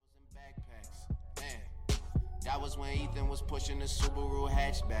was when Ethan was pushing the Subaru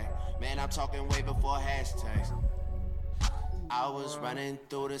hatchback. Man, I'm talking way before hashtags. I was running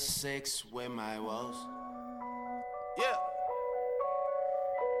through the 6 with my woes. Yeah.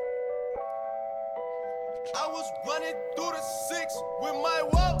 I was running through the 6 with my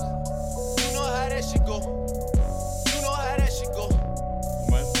woes. You know how that shit go. You know how that shit go.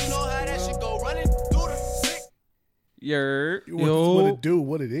 You know how that shit go. Running through the 6. What it do,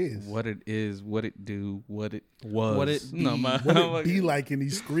 what it is. What it is, what it do, what it was. What it be like in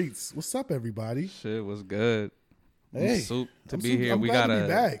these streets. What's up, everybody? Shit was good. Hey, Soup to I'm be super- here. I'm We glad got to be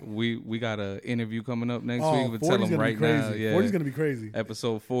back. we got a interview coming up next Oh, week. We'll tell 40's them gonna right be crazy. now. Yeah, 40's gonna be crazy.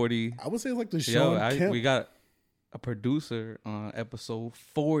 Episode 40. I would say it's like the Yo, Sean Kemp. we got a producer on episode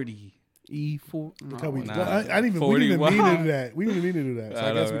 40. E4. Look how we, nah. I didn't even, we 40, didn't even wow. mean to do that. We didn't even mean to do that. So I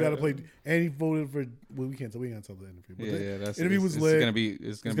I guess know, we got to right? play. And he voted for. Well, we can't tell the interview. But Yeah, that's interview was it's lit. gonna be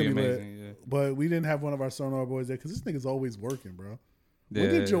amazing. Yeah. But we didn't have one of our Sonar boys there because this nigga's always working, bro. When Yeah.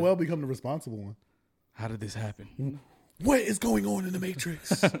 did Joel become the responsible one? How did this happen? What is going on in the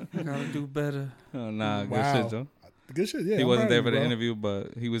Matrix? Gotta do better. Oh, nah, Wow. good shit, Joe. Good shit. Yeah, He I'm wasn't proud there of for you, the bro. interview,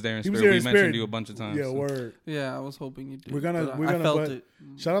 but he was there in He was spirit. there We in mentioned spirit. you a bunch of times. Yeah, so. word. Yeah, I was hoping you did. We're gonna. I felt but it.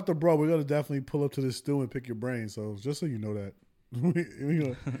 Shout out to bro. We're gonna definitely pull up to the stew and pick your brain. So just so you know that.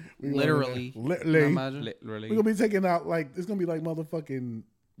 we Literally. Imagine. Literally. We're gonna be taking out like it's gonna be like motherfucking.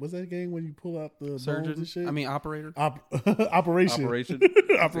 What's that game when you pull out the bones Surgeon. and shit? I mean, operator. Operation. Operation.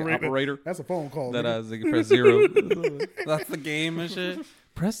 Operator. That's a phone call. That nigga. they can press 0. That's the game and shit.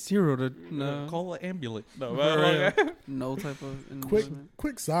 Press 0 to no. Call an ambulance. No, For real. No type of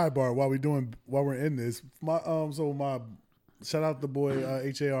quick sidebar while we're in this. My shout out the boy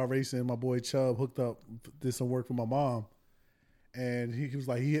HAR Racing. My boy Chubb hooked up, did some work for my mom, and he was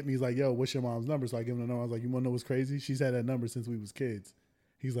like, he hit me. He's like, yo, what's your mom's number? So I give him the number. I was like, you want to know what's crazy? She's had that number since we was kids.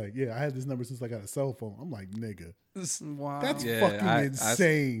 He's like, yeah, I had this number since I got a cell phone. I'm like, nigga, Wow. that's fucking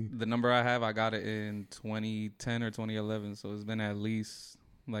insane. The number I have, I got it in 2010 or 2011, so it's been at least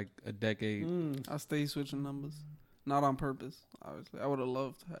like a decade. I stay switching numbers. Not on purpose, obviously. I would have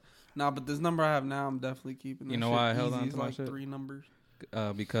loved to have. Nah, but this number I have now, I'm definitely keeping. That You know shit why I held easy. on It's to my like shit? 3 numbers.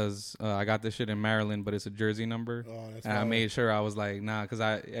 Because I got this shit in Maryland, but it's a Jersey number. Oh, that's And I wild. made sure I was like, nah, because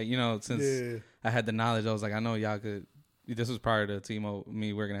since I had the knowledge, I was like, I know y'all could. This was prior to T-Mo,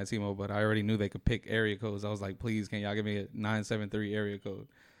 me working at T-Mo, but I already knew they could pick area codes. I was like, please, can y'all give me a 973 area code?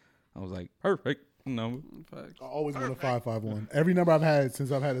 I was like, perfect number. Facts. I always want a 551. Every number I've had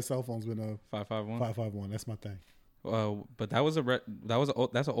since I've had a cell phone's been a 551. 551. That's my thing. But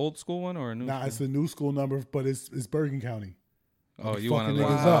that's an old school one or a new? Nah, school? it's a new school number, but it's Bergen County. Oh, be you want fucking to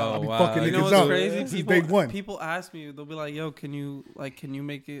niggas up. I be fucking You know niggas what's up. crazy? This is day one. People ask me, they'll be like, "Yo, can you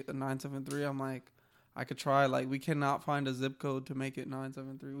make it a 973?" I'm like, I could try. Like, we cannot find a zip code to make it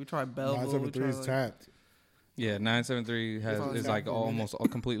 973. We tried Belleville. 973 is tapped. Yeah, 973 is like almost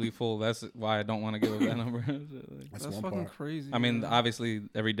completely full. That's why I don't want to give up that number. That's one fucking part. crazy. I mean, man. obviously,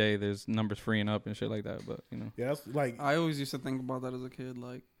 every day there's numbers freeing up and shit like that, but you know. Yeah, that's like I always used to think about that as a kid.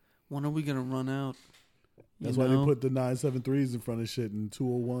 Like, when are we gonna run out? that's why they put the 973s in front of shit and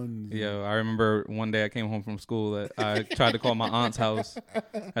 201s. Yeah, I remember one day I came home from school that I tried to call my aunt's house.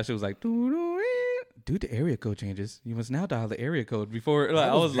 And she was like, due to area code changes, you must now dial the area code before. Like,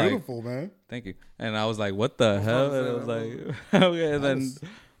 That I was beautiful, like, man. thank you. And I was like, what the hell? And I was like, okay. And then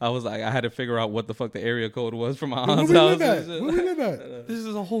I was like, I had to figure out what the fuck the area code was for my Where aunt's we house. live at? Where we live at? This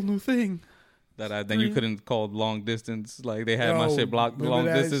is a whole new thing. Then you couldn't call long distance. Like they had my Yo, shit blocked remember long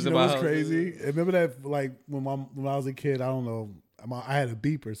that? distance. You in know my what's house. crazy? Remember that, like when I was a kid, I don't know, I had a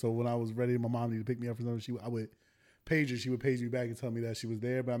beeper. So when I was ready, my mom needed to pick me up for something. I would page her. She would page me back and tell me that she was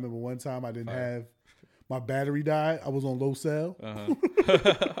there. But I remember one time I didn't have my battery died. I was on low cell.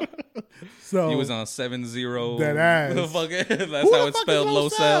 So He was on 70. That ass. That's Who how the it's fuck spelled. is Low low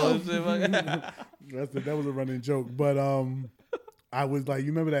cell. cell? And shit. that was a running joke. But I was like,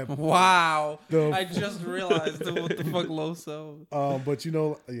 you remember that? Wow. The- I just realized what the fuck low cell. But you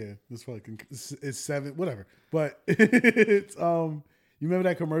know, yeah, it's fucking it's 7, whatever. But it's you remember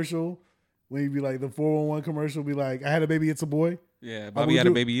that commercial when you be like the 411 commercial be like, I had a baby, it's a boy. Yeah, I Bobby would had a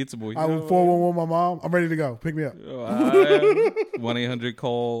do- baby. It's a boy. I would 411 my mom. I'm ready to go. Pick me up. 1-800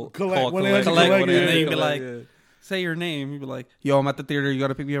 call Collect, call 1-800 collect. collect, And then you'd be collect, like, yeah. say your name. You'd be like, yo, I'm at the theater. You got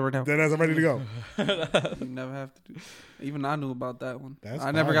to pick me up right now. Then I'm ready to go. You never have to do. Even I knew about that one. That's I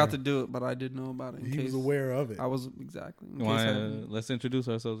never fire. got to do it, but I did know about it. In He case was aware of it. I was exactly. In You case I wanna- hadn't- let's introduce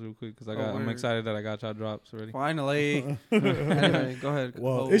ourselves real quick because I'm word. excited that I got y'all drops already. Finally. Anyway, go ahead.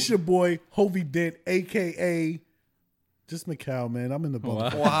 Well, Oh. it's your boy Hovey Dent, aka just McCall, man. I'm in the bubble.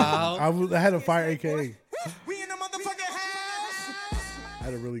 Wow. Wow. I had a fire AKA. We in the motherfucking house. I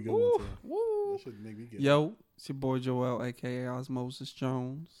had a really good one too. That should make me get Yo, it's your boy Joel, aka Osmosis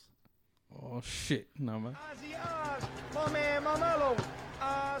Jones. Oh shit, no man.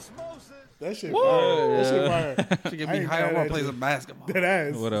 that shit fire. That shit fire. She get I me ain't high mad on my at plays you. of basketball. That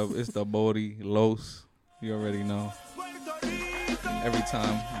ass. What up? It's the Bodie Los. You already know. Every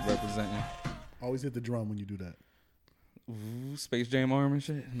time representing. Always hit the drum when you do that. Ooh, Space Jam arm and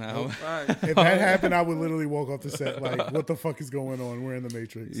shit. No. Right. If that happened, I would literally walk off the set like, what the fuck is going on? We're in the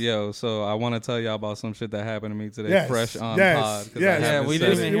Matrix. Yo, so I want to tell y'all about some shit that happened to me today. Yes. Fresh on yes. pod. 'Cause I Yes. haven't we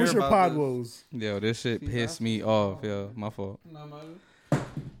said didn't it. even It was hear your about pod this. woes. Yo, this shit pissed me off. Yo, my fault.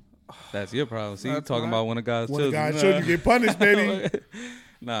 That's your problem. See, That's talking right. about one of God's When the children. guy showed you get punished, baby.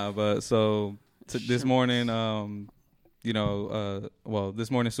 Nah, but so this morning,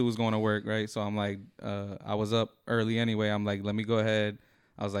 this morning Sue was going to work, right? So I'm like, I was up early anyway. I'm like, let me go ahead.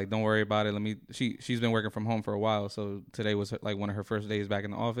 I was like, don't worry about it. She's been working from home for a while, so today was like one of her first days back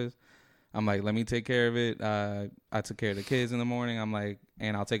in the office. I'm like, let me take care of it. I took care of the kids in the morning. I'm like,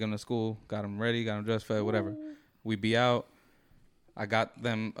 and I'll take them to school. Got them ready, got them dressed, fed, whatever. We be out. I got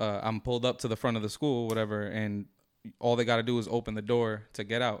them. I'm pulled up to the front of the school, whatever, and all they got to do is open the door to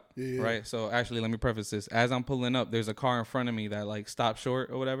get out, right? So actually, let me preface this. As I'm pulling up, there's a car in front of me that like stopped short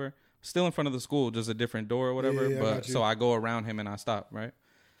or whatever. Still in front of the school, just a different door or whatever. Yeah, I but got you. so I go around him and I stop, right?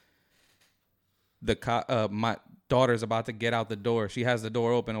 My daughter's about to get out the door. She has the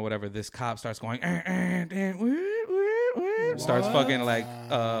door open or whatever. This cop starts going, starts fucking like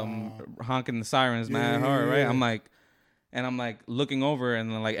honking the sirens mad hard, right? I'm like looking over, and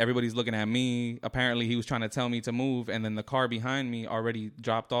then like everybody's looking at me. Apparently, he was trying to tell me to move, and then the car behind me already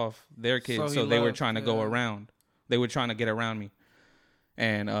dropped off their kids, so they were trying to go around. They were trying to get around me,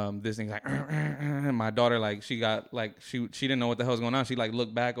 and this thing's like, my daughter like she got like she didn't know what the hell was going on. She like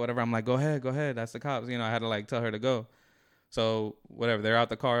looked back or whatever. I'm like, go ahead, that's the cops. You know, I had to like tell her to go. So whatever, they're out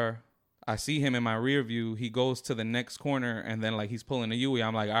the car. I see him in my rear view. He goes to the next corner, and then like he's pulling a U-ey.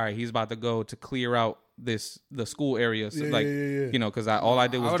 I'm like, all right, he's about to go to clear out the school area. So, you know, because all I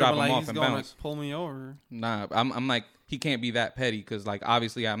did was drop him off and bounce. Pull me over. Nah, I'm like, he can't be that petty because like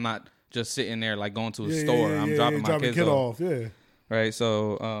obviously I'm not just sitting there like going to a store. I'm dropping my kids off. Yeah. Right.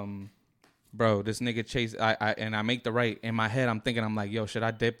 So bro, this nigga chased. I make the right in my head. I'm thinking, I'm like, yo, should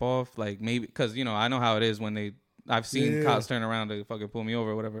I dip off? Like maybe because you know I know how it is when I've seen cops turn around to fucking pull me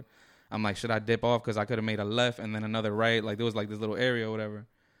over or whatever. I'm like, should I dip off? Because I could have made a left and then another right. Like there was like this little area or whatever.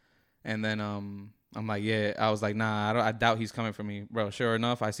 And then I'm like, yeah. I was like, nah, I doubt he's coming for me, bro. Sure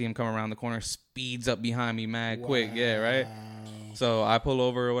enough, I see him come around the corner, speeds up behind me mad quick. Yeah, right. So I pull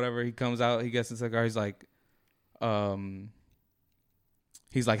over or whatever. He comes out. He gets into the car. He's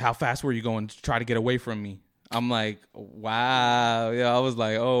like, how fast were you going to try to get away from me? I'm like, wow. Yeah, I was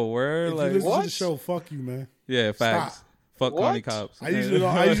like, oh, word. If like, you listen what? to the show, fuck you, man. Yeah, facts. Stop. Fuck corny cops. I usually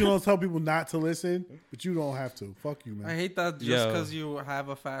don't tell people not to listen, but you don't have to. Fuck you, man. I hate that just because you have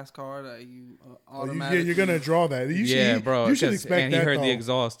a fast car that you automatically. You're gonna draw that. Bro. You should expect and that. he heard though. the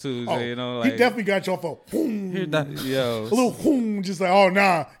exhaust too. So, you know, he like, definitely got you off a boom. yo, A little boom, just like, oh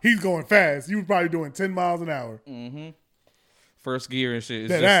nah, he's going fast. You were probably doing 10 miles an hour. first gear and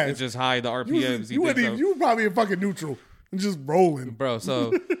shit. It's just high the RPMs. You were probably in fucking neutral and just rolling, bro.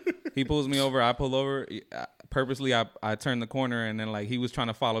 So he pulls me over. I pull over. Purposely, I turned the corner, and then like he was trying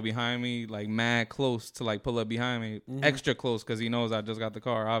to follow behind me, like mad close to like pull up behind me, extra close because he knows I just got the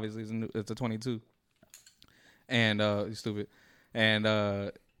car. Obviously, it's a 22, and he's stupid.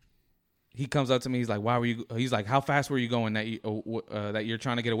 And he comes up to me. He's like, "Why were you?" He's like, "How fast were you going that you're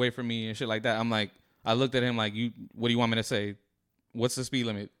trying to get away from me and shit like that?" I'm like, I looked at him like, what do you want me to say? What's the speed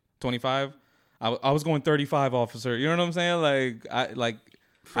limit? 25? I was going 35, officer. You know what I'm saying?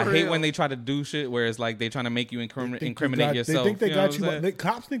 I hate when they try to do shit where it's like they trying to make you incriminate yourself. They think they you know got you.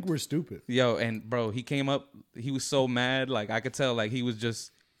 Cops think we're stupid. Yo, and bro, he came up. He was so mad. Like I could tell. Like he was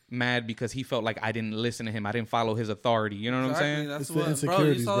just mad because he felt like I didn't listen to him. I didn't follow his authority. You know what I'm saying? That's it's what, the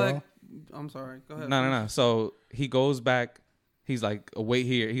insecurities, bro. bro. I'm sorry. Go ahead. No. So he goes back. He's like, wait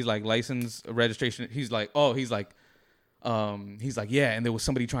here. He's like, license, registration. He's like, yeah. And there was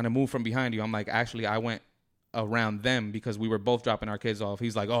somebody trying to move from behind you. I'm like, actually, I went around them because we were both dropping our kids off.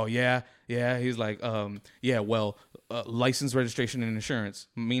 He's like, oh yeah. He's like, license, registration, and insurance.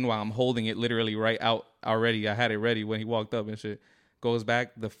 Meanwhile, I'm holding it literally right out already. I had it ready when he walked up and shit. Goes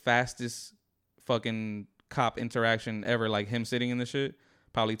back, the fastest fucking cop interaction ever. Like him sitting in the shit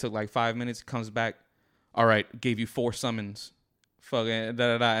probably took like 5 minutes. Comes back, all right, gave you 4 summons. Fucking and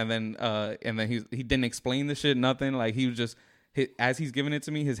then he didn't explain the shit, nothing. Like he was just as he's giving it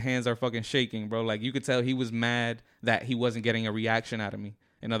to me, his hands are fucking shaking, bro. Like you could tell he was mad that he wasn't getting a reaction out of me.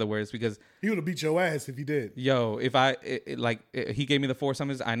 In other words, because he would have beat your ass if he did. Yo, if he gave me the 4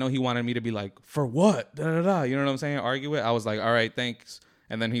 summons, I know he wanted me to be like, for what? Da, da, da. You know what I'm saying? Argue it. I was like, all right, thanks.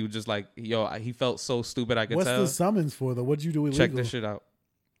 And then he was just like, yo, he felt so stupid. I could What's tell. the summons for though? What'd you do illegal? Check this shit out.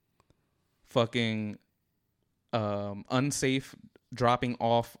 Fucking unsafe dropping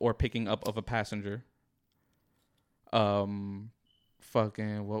off or picking up of a passenger.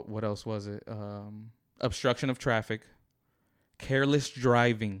 Fucking what else was it? Obstruction of traffic. Careless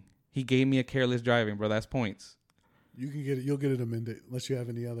driving. He gave me a careless driving, bro. That's points. You can get it. You'll get it amended unless you have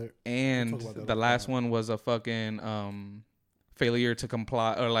any other. And the last one was a fucking failure to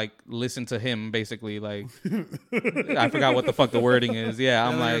comply or like listen to him. Basically, like I forgot what the fuck the wording is. Yeah,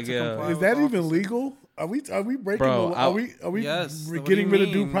 I'm like, yeah. Is that even legal? Are we breaking? Bro, are we yes, getting rid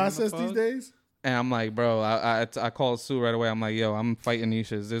of due process these days? And I'm like, bro, I called Sue right away. I'm like, yo, I'm fighting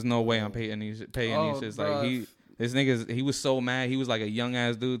these shits. There's no way I'm paying these shits. Like this nigga, he was so mad. He was like a young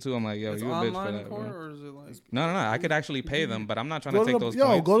ass dude too. I'm like, yo, you a bitch for that, bro. Or is it like... No. I could actually pay them, but I'm not trying to take those.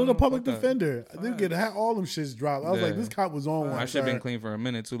 Yo, go to the public defender. They get all them shits dropped. I was like, this cop was on one. I should have been clean for a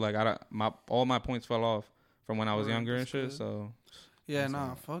minute too. Like all my points fell off from when I was younger and shit. So. Yeah,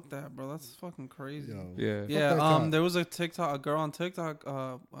 nah, fuck that, bro. That's fucking crazy. Yo, yeah. There was a girl on TikTok,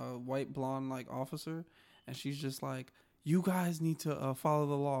 white blonde like officer, and she's just like, you guys need to follow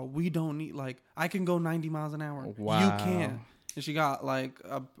the law. We don't need I can go 90 miles an hour. Wow. You can't. And she got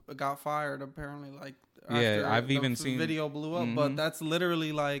got fired apparently. Yeah, I've even seen video blew up, but that's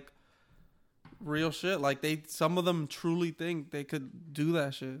literally real shit. Some of them truly think they could do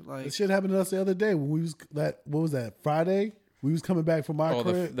that shit. This shit happened to us the other day when we was what was that Friday? We was coming back from my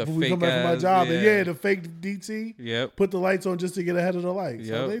crib. We was coming back from my job. And the fake DT. Yep. Put the lights on just to get ahead of the lights.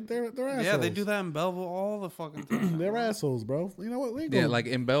 Yep. So they're assholes. Yeah, they do that in Belleville all the fucking time. They're assholes, bro. You know what?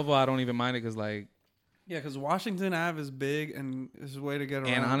 In Belleville, I don't even mind it because yeah, because Washington Ave is big and it's a way to get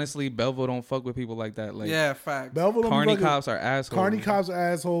around. And honestly, Belleville don't fuck with people like that. Facts. Belleville Carney cops are assholes. Carney cops are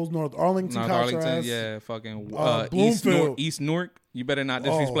assholes. North Arlington cops are assholes. Yeah, fucking Bloomfield. East Newark. You better not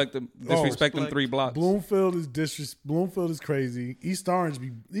disrespect them 3 blocks. Bloomfield is crazy. East Orange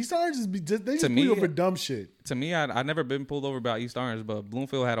they just pull you over dumb shit. To me, I've never been pulled over about East Orange, but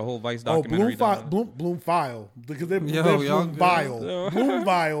Bloomfield had a whole Vice documentary. Bloomfile because they're Bloomvile.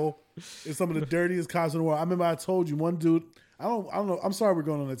 Bloomvile is some of the dirtiest cops in the world. I remember I told you one dude. I don't know. I'm sorry we're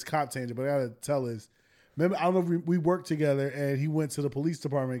going on this cop tangent, but I gotta tell this. Remember, I don't know if we worked together, and he went to the police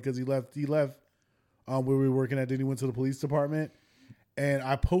department because he left where we were working at. Then he went to the police department. And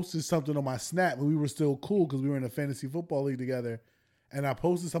I posted something on my Snap when we were still cool because we were in a fantasy football league together. And I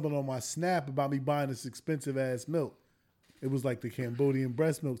posted something on my Snap about me buying this expensive ass milk. It was like the Cambodian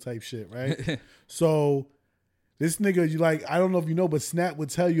breast milk type shit, right? So this nigga, I don't know if you know, but Snap would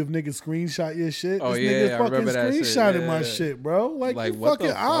tell you if niggas screenshot your shit. Oh, this nigga fucking screenshotted my shit, bro. Like you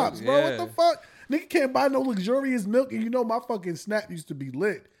fucking ops, bro. What the fuck? Nigga can't buy no luxurious milk, and my fucking Snap used to be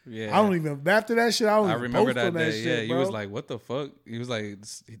lit. Yeah, I don't even after that shit. I remember that day. Shit, he bro. was like, "What the fuck?" He was like,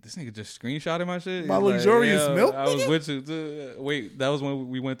 "This nigga just screenshotted my shit." My luxurious milk. I was with you. Too. Wait, that was when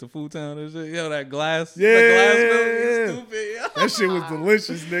we went to Food Town and shit. Yo, that glass. Yeah, that glass milk. You stupid. That shit was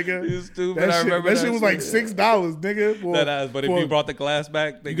delicious, nigga. You stupid. I remember that shit was like $6, nigga. But if you brought the glass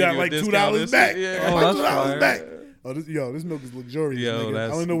back, they you got like $2 back. Yeah, $2 back. Oh, this milk is luxurious. Yo, nigga. I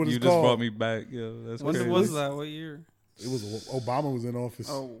don't know what it's you called. just brought me back. Yo, that's crazy. When was that? What year? It was Obama was in office.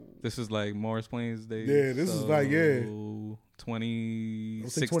 Oh, this is like Morris Plains days. Yeah, this is like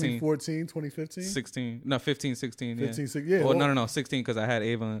 2016, 2014, 2015, 16. No, 15, 16. 15, yeah. 16, yeah. Well, no, 16 because I had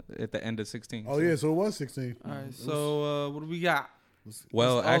Ava at the end of 16. Oh yeah, so it was 16. All right, so what do we got?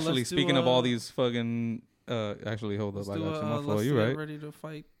 Well, actually, speaking of all these fucking, actually, hold up, I got you. My fault. You right? Ready to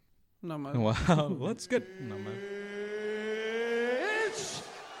fight? No man. Wow, let's get no man.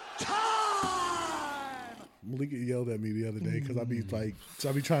 Malika yelled at me the other day because I be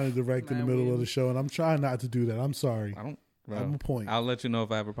trying to direct in the middle of the show, and I'm trying not to do that. I'm sorry. I'm a point. I'll let you know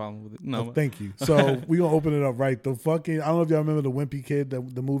if I have a problem with it. No, thank you. So we gonna open it up right. The fucking I don't know if y'all remember the Wimpy Kid,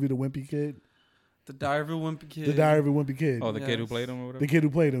 the movie The Wimpy Kid. The Diary of a Wimpy Kid. The Diary of a Wimpy Kid. Oh, the kid who played him or whatever. The kid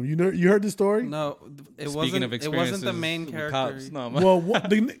who played him. You heard the story? No, it wasn't the main character. Cops, no,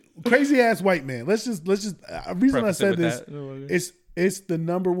 the crazy ass white man. Let's just. Reason I said this, it's the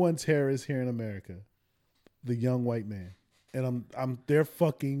number one terrorist here in America. The young white man, and they're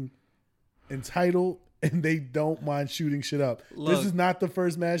fucking entitled, and they don't mind shooting shit up. Look, this is not the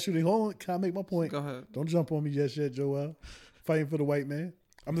first mass shooting. Hold on, can I make my point? Go ahead. Don't jump on me just yet, Joel. Fighting for the white man.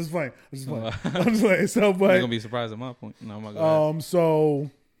 I'm just playing. I'm just playing. So, but you're gonna be surprised at my point. No, I'm not gonna.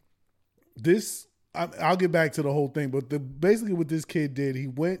 So this, I'll get back to the whole thing, but basically what this kid did,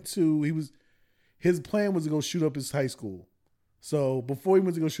 his plan was to go shoot up his high school. So before he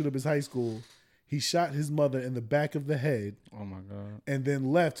went to go shoot up his high school, he shot his mother in the back of the head. Oh my God. And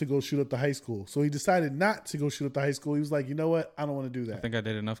then left to go shoot up the high school. So he decided not to go shoot up the high school. He was like, you know what? I don't want to do that. I think I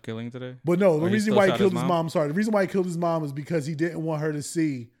did enough killing today. But no, the reason why he killed his mom, mom? the reason why he killed his mom is because he didn't want her to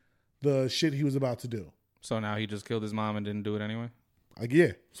see the shit he was about to do. So now he just killed his mom and didn't do it anyway? Like,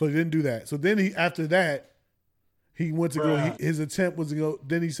 yeah. So he didn't do that. So then after that, he went to go, his attempt was to go,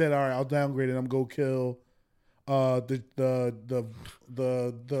 then he said, all right, I'll downgrade it. I'm going to kill the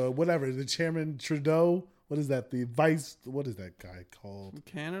whatever, the Chairman Trudeau. What is that? The vice, what is that guy called?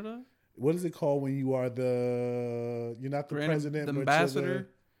 Canada? What is it called when you are you're not the president, the but ambassador?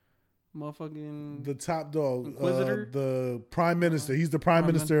 Motherfucking the top dog, Inquisitor? The prime minister. He's the prime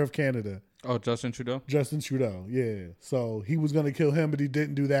minister of Canada. Oh, Justin Trudeau? Justin Trudeau, yeah. So he was going to kill him, but he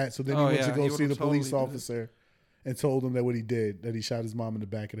didn't do that. So then he went to go see the police officer and told him that what he did, that he shot his mom in the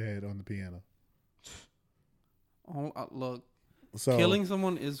back of the head on the piano. Oh, look. So killing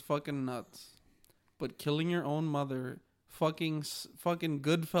someone is fucking nuts. But killing your own mother, fucking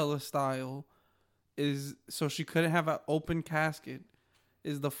Goodfellas style, is so she couldn't have an open casket,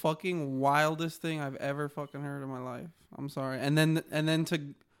 is the fucking wildest thing I've ever fucking heard in my life. I'm sorry. And then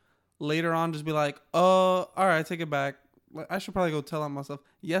to later on just be like, all right, take it back. I should probably go tell on myself.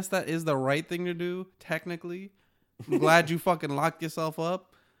 Yes, that is the right thing to do, technically. I'm glad you fucking locked yourself up.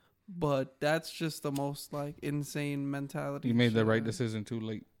 But that's just the most like insane mentality. You made the right decision too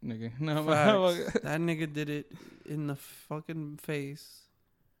late, nigga. No, that nigga did it in the fucking face.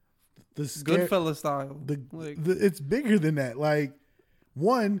 Goodfellas style. It's bigger than that. Like,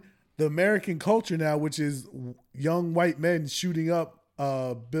 one, the American culture now, which is young white men shooting up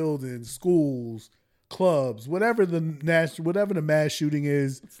buildings, schools, clubs, whatever the mass shooting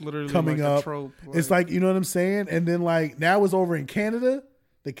is. It's literally coming like up. A trope, it's like, you know what I'm saying? And then like now it's over in Canada.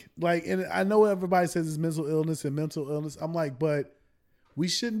 And I know everybody says it's mental illness. I'm like, but we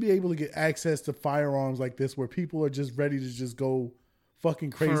shouldn't be able to get access to firearms like this where people are just ready to just go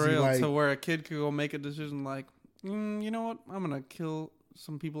fucking crazy. For real, like, to where a kid could go make a decision like, you know what? I'm going to kill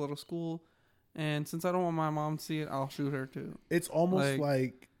some people at a school. And since I don't want my mom to see it, I'll shoot her too. It's almost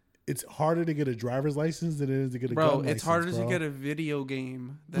like it's harder to get a driver's license than it is to get a gun license. It's harder to get a video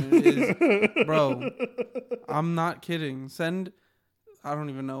game than it is. Bro, I'm not kidding. I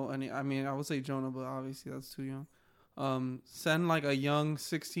don't even know any. I mean, I would say Jonah, but obviously that's too young. Send like a young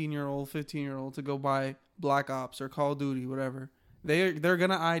 16-year-old, 15-year-old to go buy Black Ops or Call of Duty, whatever. They're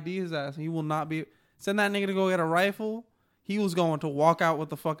gonna ID his ass. He will not be. Send that nigga to go get a rifle. He was going to walk out with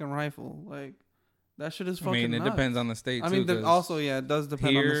the fucking rifle. Like that shit is fucking. I mean, it nuts. Depends on the state. I mean, also, yeah, it does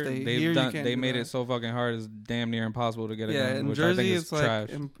depend on the state. They made it so fucking hard, it's damn near impossible to get a gun. Yeah, in which Jersey, I think is it's trash.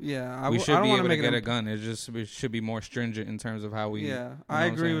 We should be able to get a gun. It should be more stringent in terms of how we. Yeah, I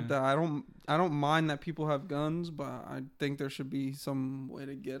agree with that. I don't mind that people have guns, but I think there should be some way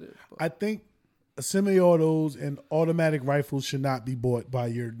to get it. But. I think semi-autos and automatic rifles should not be bought by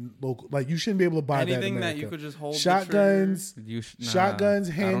your local. Like, you shouldn't be able to buy anything that that you could just hold. Shotguns, shotguns,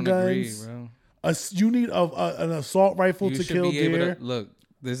 handguns. I don't agree, bro. You need an assault rifle to kill deer. Look,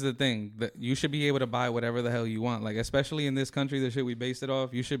 this is the thing. You should be able to buy whatever the hell you want. Like, especially in this country, the shit we based it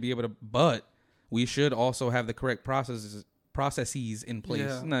off, you should be able to. But we should also have the correct processes in place.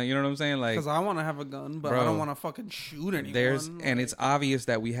 Yeah. No, you know what I'm saying? Like, because I want to have a gun, but I don't want to fucking shoot anyone. And it's obvious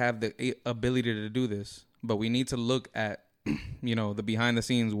that we have the ability to do this, but we need to look at, the behind the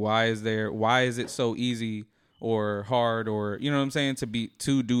scenes. Why is it so easy or hard or, you know what I'm saying,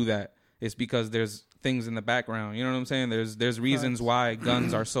 to do that? It's because there's things in the background. You know what I'm saying? There's reasons why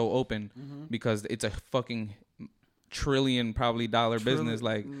guns are so open because it's a fucking trillion probably dollar business.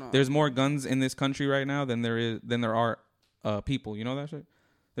 Like there's more guns in this country right now than there are people. You know that shit?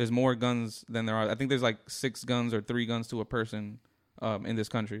 There's more guns than there are. I think there's like 6 guns or 3 guns to a person in this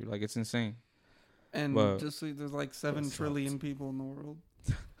country. Like it's insane. And there's like 7 trillion people in the world.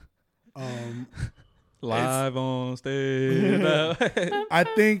 Live on stage. I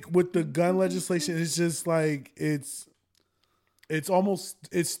think with the gun legislation, it's just like it's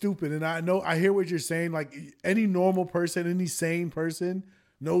stupid. And I hear what you're saying. Like any normal person, any sane person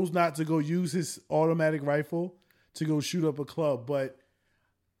knows not to go use his automatic rifle to go shoot up a club. But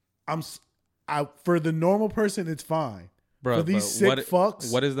for the normal person, it's fine. Bro, for these sick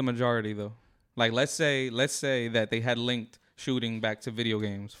fucks, what is the majority though? Like let's say that they had linked shooting back to video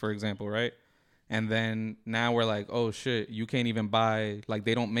games, for example, right? And then now we're like, oh shit, you can't even buy, like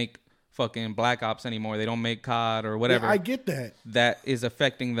they don't make fucking Black Ops anymore. They don't make COD or whatever. Yeah, I get that. That is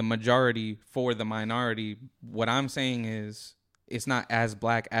affecting the majority for the minority. What I'm saying is it's not as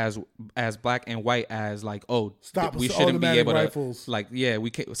black and white as like, oh, stop we shouldn't be able rifles. to like, yeah, we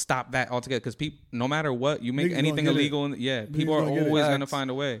can't stop that altogether, because people, no matter what you make Niggas anything illegal, people are always gonna find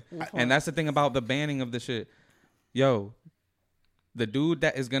a way. And that's the thing about the banning of the shit. Yo, the dude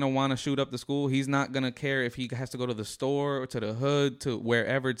that is gonna want to shoot up the school, he's not gonna care if he has to go to the store or to the hood to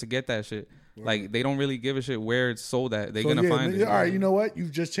wherever to get that shit. Right. Like, they don't really give a shit where it's sold at. They're gonna find it. All right, you know what?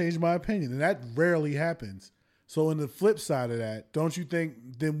 You've just changed my opinion, and that rarely happens. So on the flip side of that, don't you think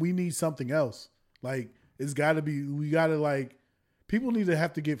then we need something else? Like, it's got to be, we got to like, people need to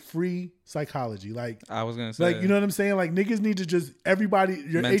have to get free psychology. Like, I was gonna say, like, you know what I'm saying? Like, niggas need to just, everybody,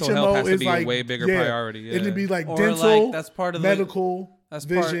 your mental HMO health has is to be like a way bigger priority. Yeah. It'd be like or dental, like, that's part of medical, that's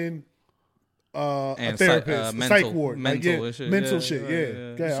vision, and a therapist, psych ward, mental shit. Mental shit.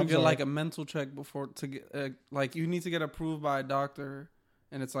 Yeah. You should get like a mental check before to get like, you need to get approved by a doctor.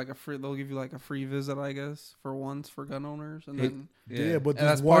 And it's like they'll give you like a free visit, I guess, for once for gun owners. And then, but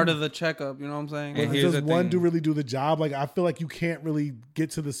that's part of the checkup. You know what I'm saying? Like, does one really do the job? Like, I feel like you can't really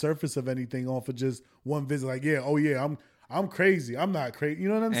get to the surface of anything off of just one visit. Like, I'm crazy. I'm not crazy. You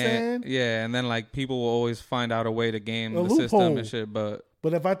know what I'm saying? Yeah, and then like people will always find out a way to game the loophole. system and shit. But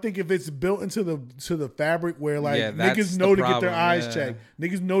if it's built into the fabric where like niggas know to get their eyes checked,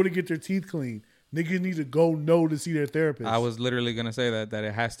 niggas know to get their teeth cleaned. Niggas need to to see their therapist. I was literally gonna say that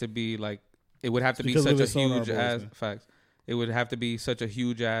it has to be like, it would have to be such a huge ass fact. It would have to be such a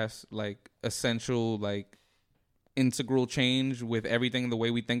huge ass like essential like integral change with everything, the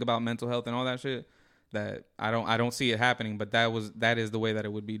way we think about mental health and all that shit, that I don't see it happening. But that is the way that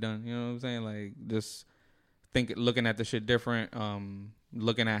it would be done. You know what I'm saying? Like, just looking at the shit different,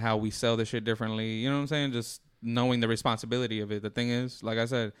 looking at how we sell the shit differently. You know what I'm saying? Just knowing the responsibility of it. The thing is, like I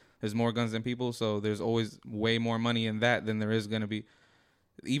said, there's more guns than people, so there's always way more money in that than there is going to be.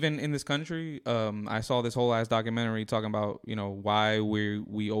 Even in this country, I saw this whole ass documentary talking about, you know, why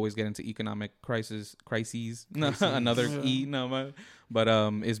we always get into economic crises. Another E, no, but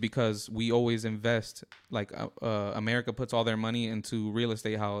is because we always invest. Like America puts all their money into real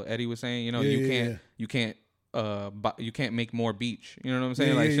estate. How Eddie was saying, you know, you can't make more beach. You know what I'm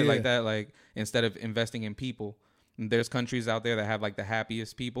saying? Shit like that. Like, instead of investing in people. There's countries out there that have like the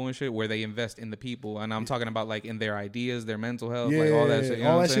happiest people and shit, where they invest in the people, and I'm talking about like in their ideas, their mental health, like all that shit. You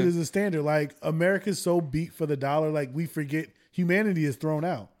know all that shit is a standard. Like, America's so beat for the dollar, like we forget humanity is thrown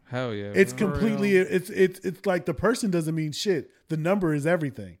out. Hell yeah, it's completely. It's like the person doesn't mean shit. The number is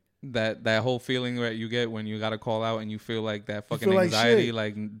everything. That whole feeling that you get when you got to call out and you feel like that fucking anxiety,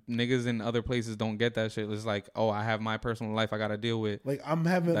 like niggas in other places don't get that shit. It's like, oh, I have my personal life I got to deal with. Like, I'm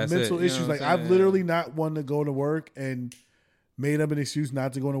having mental issues. Like, I've literally not wanted to go to work and made up an excuse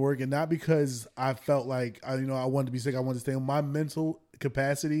not to go to work, and not because I felt like I wanted to be sick. I wanted to stay. My mental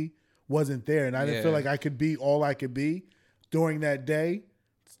capacity wasn't there, and I didn't feel like I could be all I could be during that day,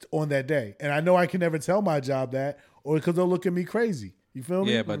 on that day. And I know I can never tell my job that, or because they'll look at me crazy. You feel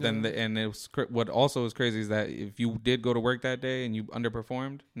me? Yeah, but then what also is crazy is that if you did go to work that day and you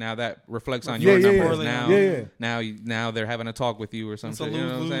underperformed, now that reflects on your numbers. Now they're having a talk with you or something. You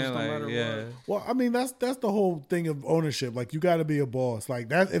know what I'm saying? Like, Well, I mean, that's the whole thing of ownership. Like, you got to be a boss. Like,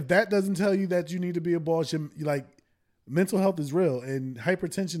 that, if that doesn't tell you that you need to be a boss, you like, mental health is real and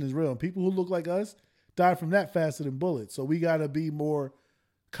hypertension is real. And people who look like us die from that faster than bullets. So we got to be more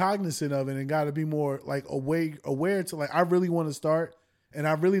cognizant of it and got to be more like aware to, like, I really want to start. And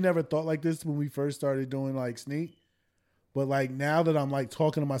I really never thought like this when we first started doing like Sneak. But like, now that I'm like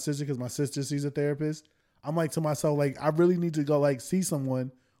talking to my sister, because my sister sees a therapist, I'm like to myself, like, I really need to go like see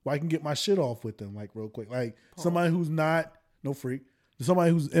someone where I can get my shit off with them, like, real quick. Like, somebody who's not no freak,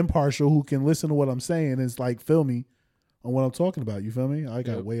 somebody who's impartial, who can listen to what I'm saying and like feel me on what I'm talking about. You feel me? I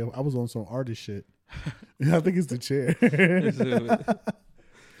got I was on some artist shit. I think it's the chair.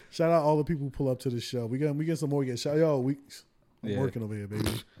 Shout out all the people who pull up to the show. We get some more. I'm working over here, baby.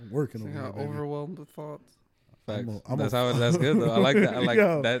 I'm working over here, baby. Overwhelmed with thoughts. Facts. That's good though. I like that. I like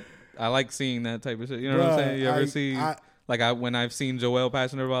that. I like seeing that type of shit. You know what I'm saying? You ever see when I've seen Joel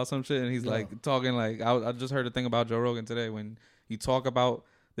passionate about some shit and he's like talking like I just heard a thing about Joe Rogan today. When you talk about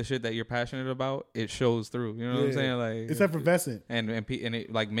the shit that you're passionate about, it shows through. You know what I'm saying? Like, it's effervescent, and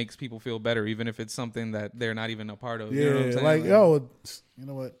it like makes people feel better, even if it's something that they're not even a part of. Yeah, you know what I'm saying? like, yo, you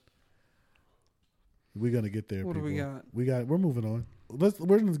know what? We're gonna get there. What people. do we got? We're moving on. We're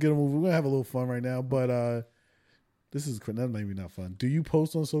just gonna move. We're gonna have a little fun right now, but this is that maybe not fun. Do you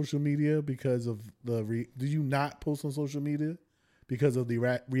post on social media because of do you not post on social media because of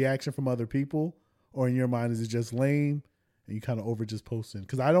the reaction from other people, or in your mind is it just lame and you kind of over just posting?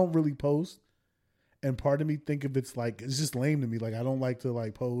 Because I don't really post, and part of me think of it's like it's just lame to me. Like, I don't like to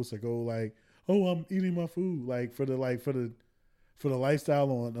like post or go like, oh, I'm eating my food, like for the for the lifestyle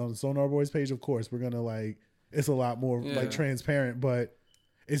on the Sonar Boys page, of course, we're gonna like it's a lot more like transparent, but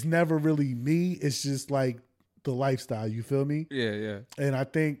it's never really me. It's just like the lifestyle. You feel me? Yeah, yeah. And I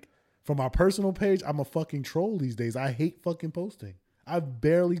think for my personal page, I'm a fucking troll these days. I hate fucking posting. I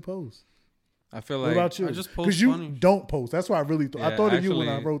barely post. I feel What like about you? I just post because you funny. don't post. That's why I really I thought of you when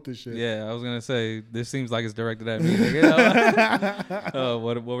I actually, wrote this shit. Yeah, I was gonna say this seems like it's directed at me.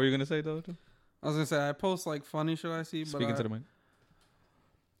 What were you gonna say though? I was gonna say I post like funny shit I see, Speaking but to the mic.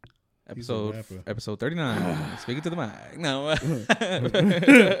 He's a rapper. Episode 39. Speaking to the mic. No.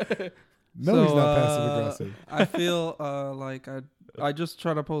 No, he's not passive aggressive. I feel like I just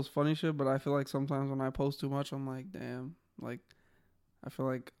try to post funny shit, but I feel like sometimes when I post too much, I'm like, damn, like I feel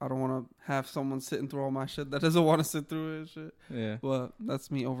like I don't want to have someone sitting through all my shit that doesn't want to sit through it and shit. Yeah. But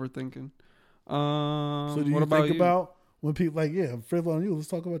that's me overthinking. So do you what about think you? about when people like, yeah, I'm frivolous on you. Let's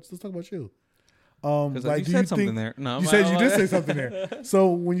talk about you. Because Like, you do said you something think there. No, you said you did say something there? So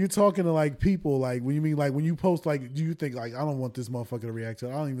when you're talking to like people, like when you mean like when you post, like, do you think like I don't want this motherfucker to react to it?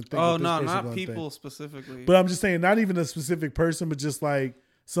 I don't even think. Oh what this no, person not gonna people think. specifically. But I'm just saying, not even a specific person, but just like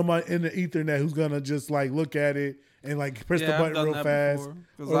someone in the ethernet who's gonna just like look at it and like press the button real fast.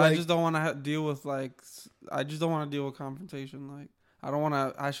 Because Or, I like- just don't want to deal with I just don't want to deal with confrontation. Like I don't want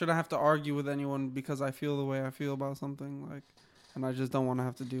to. I shouldn't have to argue with anyone because I feel the way I feel about something. Like, and I just don't want to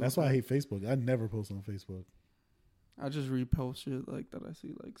have to deal. That's with why I that. hate Facebook. I never post on Facebook. I just repost shit like that I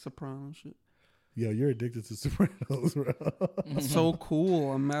see, like Sopranos shit. Yo, you're addicted to Sopranos, bro. So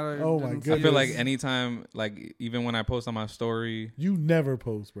cool. I'm mad. Oh my I goodness. feel like anytime, like even when I post on my story, You never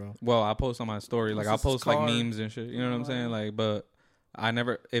post, bro. well, I post on my story, like This I'll is post like car. memes and shit. You know what I'm saying? Like, but I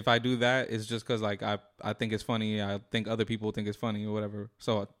never, if I do that, it's just because like I think it's funny. I think other people think it's funny or whatever.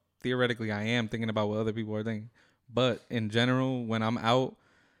 So theoretically, I am thinking about what other people are thinking. But in general, when I'm out,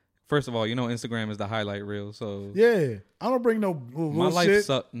 first of all, you know Instagram is the highlight reel. So Yeah, I don't bring no my life shit.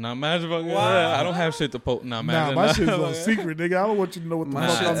 sucks. Nah, imagine fucking. Wow. I don't have shit to post. Nah, Nah, imagine. my shit's a secret, nigga. I don't want you to know what the My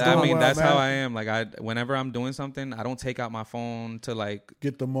fuck shit's I'm doing. I mean, where that's I'm how at. I am. Like whenever I'm doing something, I don't take out my phone to like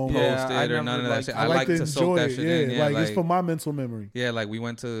Get the moment. Yeah, post I it or never none of that liked shit. it. I like to soak enjoy that it. shit Yeah, in. Yeah, like it's for my mental memory. yeah, like we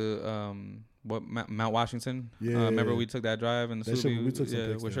went to Mount Washington. Yeah. Remember we took that drive in the That shit- Subi? we took some yeah,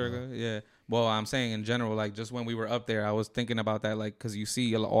 pics with there, Sherga. Yeah. Well, I'm saying in general, like just when we were up there, I was thinking about that, like because you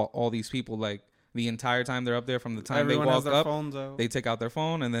see all these people, like the entire time they're up there, from the time Everyone they has walk their up, phones out. they take out their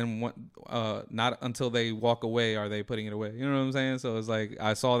phone, and then not until they walk away are they putting it away. You know what I'm saying? So it's like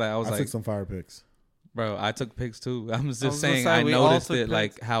I saw that, I was I like, took some fire pics. bro, I took pics too. I'm just was gonna saying, say, I we all noticed took it,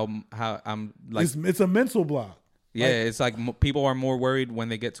 like pics. how I'm like. It's a mental block. Yeah, it's like people are more worried when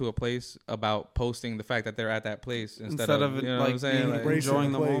they get to a place about posting the fact that they're at that place instead of it, you know what I'm like, saying? being Like, Embracing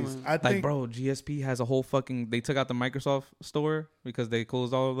enjoying the place. moment. I like, think, bro, GSP has a whole fucking. They took out the Microsoft store because they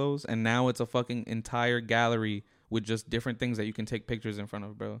closed all of those, and now it's a fucking entire gallery with just different things that you can take pictures in front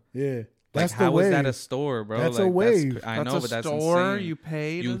of, bro. yeah, Like, that's the how wave. is that a store, bro? That's like, a wave. I That's know, a but that's store. insane. You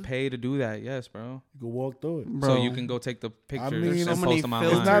paid. You pay to do that, yes, bro. You can walk through it. Bro. So you can go take the pictures mean, and so many post them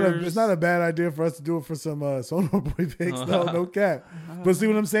filters. online. It's not a bad idea for us to do it for some Sonar Boy pics. No cap. But see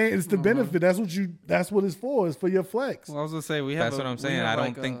what I'm saying? It's the benefit. That's what it's for. It's for your flex. Well, I was gonna say we have. That's what I'm saying. I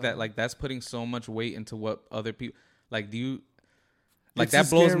don't think that like that's putting so much weight into what other people like. Do you like It's that a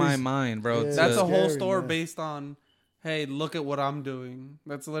blows scary- my mind, bro? Yeah. that's a whole scary, store man. based on. Hey, look at what I'm doing.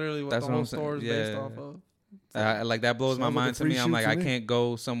 That's literally what That's the what whole I'm saying. store is based Yeah. off of. Like that blows my Sounds like a mind to free me. I'm shoot like, to I me. can't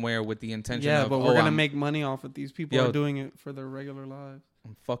go somewhere with the intention Yeah, of, but we're gonna I'm, make money off it. These people Yo. are doing it for their regular lives.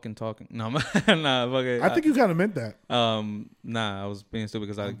 I'm fucking talking. No, nah, fuck it. I think you kind of meant that. Nah, I was being stupid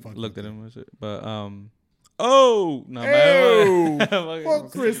because I I'm fucking looked at with him and shit. But oh no, Ew. man,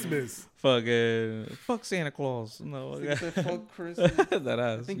 Fuck Christmas. fuck Santa Claus. No, Fuck Christmas. that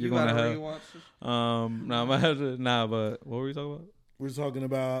ass. I think You're you gotta gonna have. rewatch this. Nah, but what were we talking about? We're talking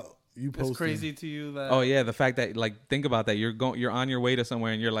about you posting. It's crazy to you that. Oh yeah, the fact that like think about that. You're on your way to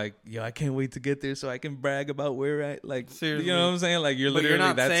somewhere and you're like, yo, I can't wait to get there so I can brag about where I like. Seriously. You know what I'm saying? Like you're But literally you're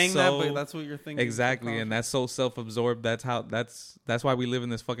not that's saying so, that, but that's what you're thinking. exactly, and that's so self-absorbed. That's why we live in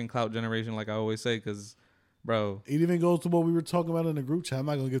this fucking clout generation. Like I always say, because bro, It even goes to what we were talking about in the group chat. I'm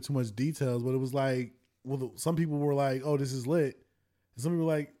not gonna give too much details, but it was like, well, some people were like, "Oh, this is lit," and some people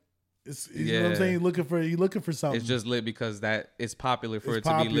were like, you know what I'm Yeah. saying? You're looking for something. it's just lit because that it's popular for It's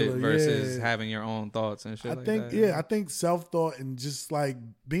it to be lit popular, versus yeah. having your own thoughts and shit. I like think, that. I think self thought and just like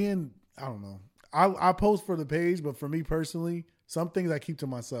being, I don't know. I post for the page, but for me personally, some things I keep to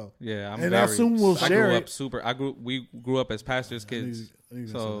myself. Yeah, And I assume we'll I share grew it. up super. We grew up as pastors' kids. I need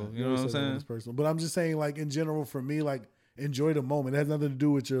to So, say that. you know what I'm said that saying? was personal. But I'm just saying, like in general, for me, like enjoy the moment. It has nothing to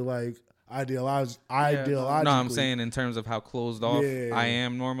do with your like. ideologically. No, I'm saying in terms of how closed off Yeah. I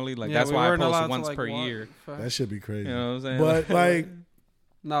am normally. Like Yeah, that's we why I weren't allowed post to, once like, per walk. year. that should be crazy. You know what I'm saying? But like,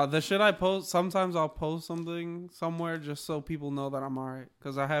 No, the shit I post, sometimes I'll post something somewhere just so people know that I'm alright.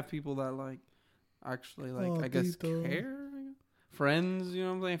 Because I have people that, like, actually, like, Oh, I guess Tito. care. Friends, you know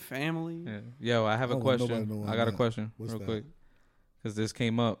what I'm saying? Family. yeah. Yo, I have a I don't want nobody question. to know I got a that. question What's real that? quick. Because this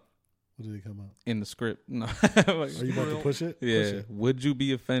came up what did it come out? in the script. No. Are you about to push it? Yeah. Push it. Would you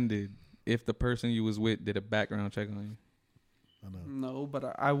be offended if the person you was with did a background check on you? I know. No,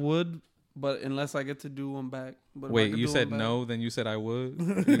 but I would, but unless I get to do one back. But if I Wait, could you do said one back- no, then you said I would?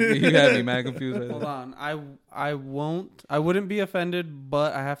 you had me mad confused right Hold there. on. I won't. I wouldn't be offended,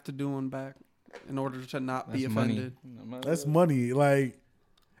 but I have to do one back in order to not be That's money. offended. That's money. Like,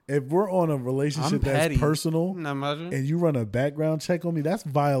 if we're on a relationship I'm petty. that's personal Now imagine. and you run a background check on me, that's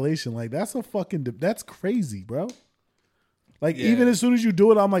violation. Like, that's a fucking, that's crazy, bro. Like, Yeah. even as soon as you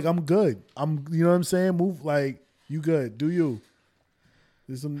do it, I'm like, I'm good. You know what I'm saying? Move, like, you good. Do you?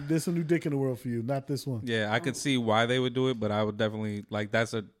 There's some new dick in the world for you, not this one. Yeah, I could see why they would do it, but I would definitely, like,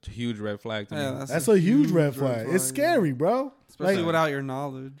 that's a huge red flag to Yeah, me. That's a huge red flag. It's scary, bro. especially Like, without your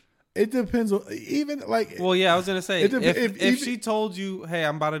knowledge. it depends on, even like, Well, yeah, I was gonna say It dep- if if she told you, "Hey,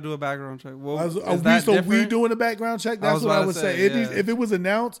 I'm about to do a background check," well, are is that we different? doing a background check? I That's was what I about to would say, say. yeah. If it was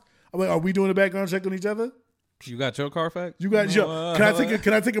announced, I'm like, are we doing a background check on each other? You got your Carfax? You got your,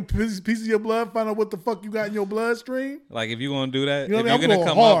 can I take a piece of your blood, find out what the fuck you got in your bloodstream? Like, if you're going to do that, You know if what I mean? you're I'm going to going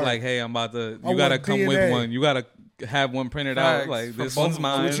come hard. up like, hey, I'm about to, I you got to want come with DNA. one. You got to have one printed Facts out. Like, for this both one's of us.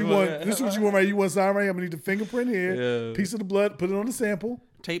 mine. What you want? This is what you want, right? You want sign right? I'm gonna need the fingerprint here, Yeah. piece of the blood, put it on the sample.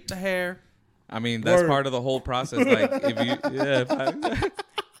 Tape the hair. I mean, that's Word. part of the whole process. Like, if you,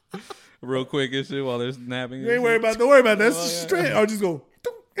 real quick and shit while they're snapping. You ain't worry about. Don't worry about that. That's straight. I'll just go.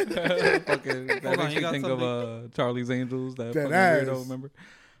 Fucking, that Hold on, makes you me got think of Charlie's Angels. That That fucking ass. weirdo, remember?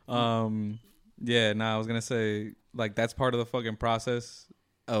 Yeah, I was gonna say, like, that's part of the fucking process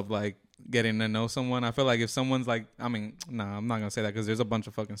of, like, getting to know someone. I feel like if someone's like, I mean, nah, I'm not gonna say that because there's a bunch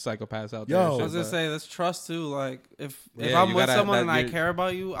of fucking psychopaths out there. Yo. and I shit, was gonna but- say that's trust too. Like if Yeah, I'm you with gotta- someone that- and I you're- care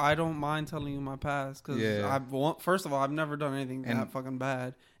about you, I don't mind telling you my past because Yeah. first of all, I've never done anything And- that fucking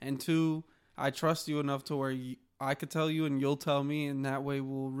bad, and two, I trust you enough to where I could tell you and you'll tell me, and that way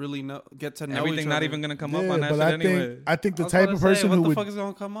we'll really get to know everything each not other. even gonna come Yeah, up on that but shit anyway. I think the I was type about of to say, person what who the would fuck is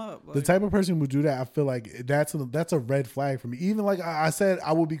gonna come up? the Like, type of person who would do that, I feel like that's a red flag for me. Even like I said,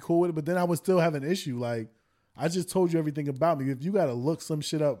 I would be cool with it, but then I would still have an issue. Like I just told you everything about me. If you got to look some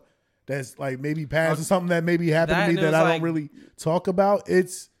shit up that's like maybe past or something that maybe happened That to me and that it I was don't like- really talk about,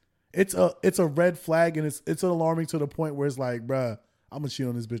 it's a red flag, and it's alarming to the point where it's like, bruh, I'm gonna cheat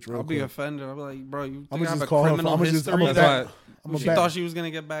on this bitch real I'll be quick. offended. I'll be like, bro, you I'm think I gonna have just a call her. criminal I'm gonna just. I'm history? gonna That's back. She thought she was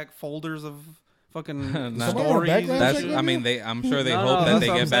gonna get back folders of fucking Nah. Somebody on a stories. background and That's. check shit. I mean, I'm sure they No, hope no, that that's they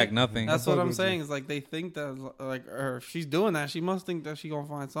what get I'm back saying. nothing. That's what fuck I'm with saying. you. Is like they think that like, or if she's doing that, she must think that she gonna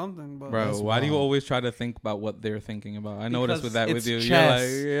find something. But Bro, That's why do you wild. always try to think about what they're thinking about? I noticed with that Because with you. it's You're like,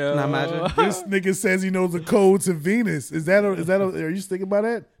 chess. yo. Now imagine. This nigga says he knows the code to Venus. Is that? Are you thinking about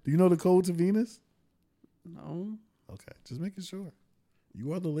that? Do you know the code to Venus? No. Okay, just making sure.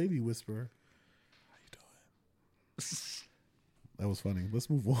 You are the lady whisperer. How you doing? That was funny. Let's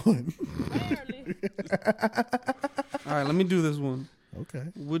move on. All right, let me do this one. Okay.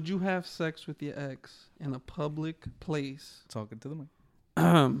 Would you have sex with your ex in a public place Talking to the mic.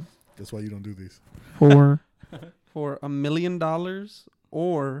 That's why you don't do these. for $1 million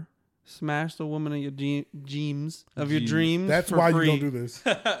or smash the woman of your dreams That's for why free? you don't do this.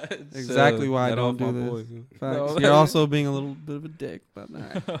 Exactly why I Get don't off do my this. boy, dude. Facts. No. You're also being a little bit of a dick, but all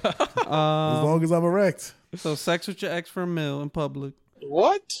right. As long as I'm erect. So sex with your ex for $1 million in public,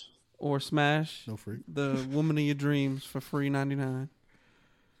 What? or smash No freak. the woman of your dreams for free $99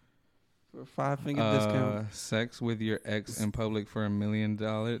 for a 5-finger discount. Sex with your ex in public for $1 million,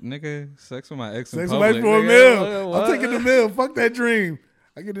 nigga. Sex with my ex in Sex with public. my for a nigga. meal. What? I'm taking the meal. Fuck that dream.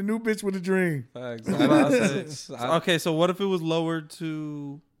 I get a new bitch with a dream. Facts. Okay, so what if it was lowered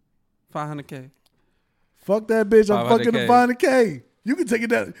to $500K? Fuck that bitch. I'm fucking the 500K. 500K. You can take it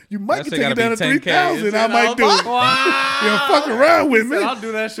down. You might That can shit take it gotta down be to 10K. 3,000. I might do it. Yeah, fuck around with me. I'll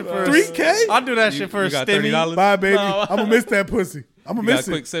do that shit for 3K? I'll do that shit for a got stimmy. $30? Bye, baby. No. I'm gonna miss that pussy. I'm gonna You got miss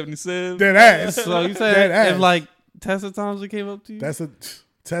quick it. 77. That ass. So you That said ass. if like Tessa Thompson came up to you That's a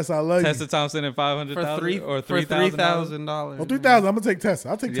Tessa. I love Tessa you. Thompson at for $500,000 or for $3,000. $3,000. Oh, 3,000. I'm gonna take Tessa.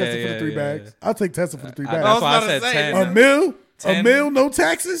 I'll take Tessa Yeah, for the 3 yeah, bags. yeah. I'll take Tessa for the 3 That's bags. why I about to said say, 10. A meal? A 10. meal? No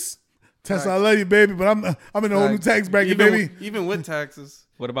taxes? Tessa, I love you, baby, but I'm in a whole new tax bracket, baby. Even with taxes,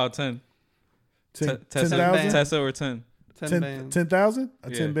 What about 10? 10,000? Tessa or 10? 10 bands. 10,000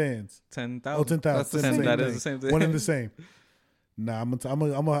 or Yeah. 10 bands? 10,000. Oh, 10,000. That's the Same same. That thing. is the same thing. One and the same. Nah, I'm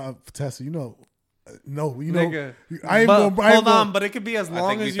gonna Tessa. No, Nigga. I ain't But gonna. hold on, but it could be as long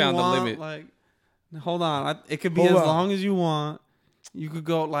think we as you found the want. limit. Like, hold on, it could be Hold as on. long as you want. You could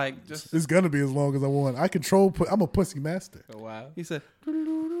go like just. It's gonna be as long as I want. I control. I'm a pussy master. Oh, wow. He said,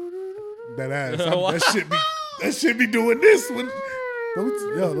 That ass. That shit be doing this when.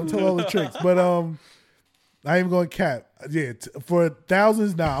 Don't tell all the tricks. But I ain't going cap. Yeah, for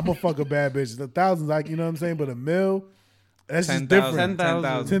thousands, I'm gonna fuck a bad bitch. The thousands, like you know what I'm saying. But a mil, that's just 10,000. different.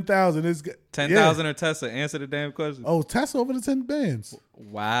 10,000. 10,000 is 10,000 or Tessa. Answer the damn question. Oh, Tessa over the 10 bands.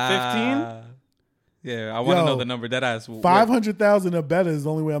 Wow. 15? Yeah, I want to know the number. That ass. 500,000 or better is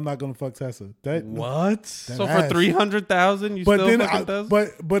the only way I'm not gonna fuck Tessa. What? so for 300,000, you still fucking Tessa?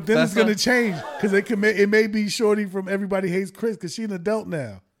 But then it's gonna change because it may be Shorty from Everybody Hates Chris because she's an adult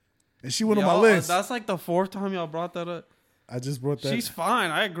now, and she went on my list. That's like the 4th time y'all brought that up. I just brought that. She's fine,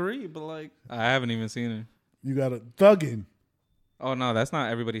 I agree, but like I haven't even seen her. You got a Thuggin. Oh no, that's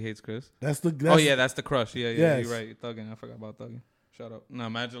not Everybody Hates Chris. That's That's the crush. Yeah, Yes. you're right. Thuggin. I forgot about Thuggin. Shut up. No,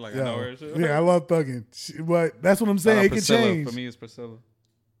 imagine like I know her. Shit. Yeah, I love Thuggin. But that's what I'm saying. It can Priscilla. change. For me, it's Priscilla.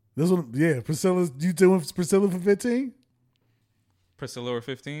 This one, Priscilla. You doing Priscilla for 15? Priscilla or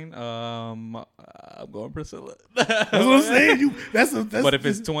 15? I'm going Priscilla. That's what I'm saying. That's but if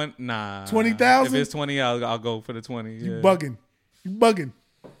it's 20, 20,000. If it's 20, I'll go for the 20. You yeah. bugging. You bugging.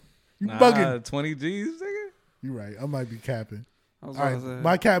 You Nah, bugging. 20 G's, nigga. You right. I might be capping. I was All about right, to say.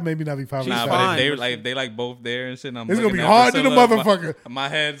 my cap maybe not be 500. Nah, fine, but if but they both there and shit, and I'm It's gonna looking be at hard to the Priscilla, motherfucker. My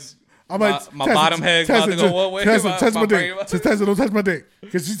head's. I might My bottom head about to go one way. Touch my brain- dick. Just Tessa, don't touch my dick.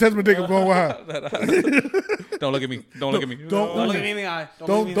 Because she touched my dick, I'm going with her. Don't look at me. Don't look at me. Don't Don't look at me in the eye.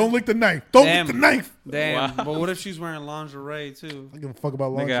 Don't lick the knife. Don't Damn. lick the knife. Damn. Wow. But what if she's wearing lingerie too? I give a fuck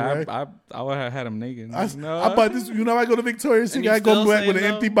about lingerie. Nigga, I would have had him naked. I No, bought this. I go to Victoria's And Secret. you I go still back with an saying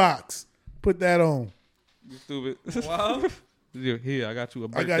no? empty box. Put that on. You stupid. Wow. Here, I got you a I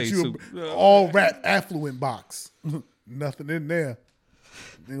birthday got you suit. all wrapped affluent box. Nothing in there.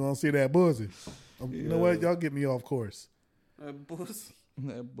 You gonna see that bussy. You know what? Y'all get me off course. That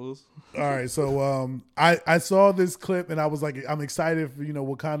boost. All right, so I saw this clip and I was like, I'm excited for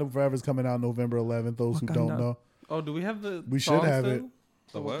Wakanda Forever is coming out November 11th. Those who don't Wakanda. know, Oh, do we have the? We should song have still? it.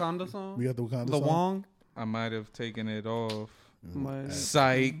 The what? Wakanda song. we got the Wakanda the song. Wong. I might have taken it off. My,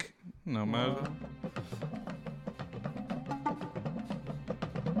 Psych. No, my.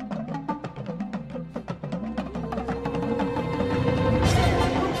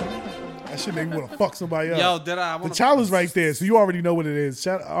 That shit make me want to fuck somebody up. Yo, did I? The child is right there, so you already know what it is.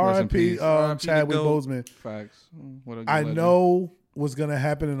 R.I.P. peace. R.I.P. Chadwick the GOAT. Boseman. Facts. What a good I legend. know what's gonna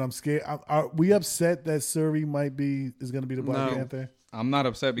happen, and I'm scared. Are we upset that Suri is gonna be the Black No. Panther? I'm not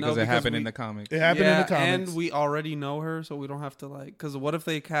upset because it because happened in we- the comics. It happened in the comics. and we already know her, so we don't have to like. Because what if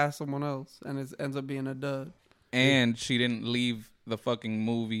they cast someone else and it ends up being a dud? And she didn't leave the fucking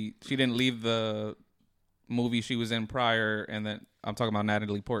movie. She didn't leave the movie she was in prior, and then I'm talking about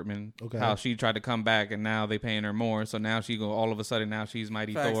Natalie Portman. Okay. How she tried to come back, and now they paying her more. So now she go all of a sudden. Now she's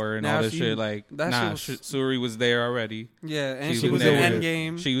Mighty Facts. Thor and Now all this she- shit. Like, that shit was- Suri was there already. Yeah, and She she was was in there.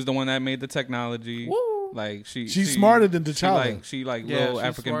 Endgame. She was the one that made the technology. Woo. Like She's smarter than T'Challa. She like Yeah, little she's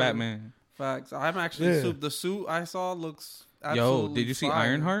African smarter. Batman. Facts. I'm actually Yeah. the suit I saw looks. Yo, Absolutely did you see fire.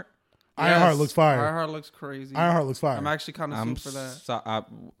 Ironheart? Ironheart looks fire. Ironheart looks crazy. Ironheart looks fire. I'm actually kind of I'm super for that. so,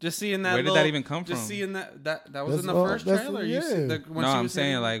 Just seeing that. where did little- that even come Just from? seeing that was That's in the all- first that's- trailer. yeah. You see when no, she I'm was saying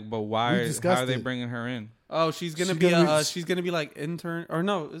hitting- like, but We why? How discussed are they it. bringing her in? Oh, she's gonna She's be gonna be- she's gonna be like intern or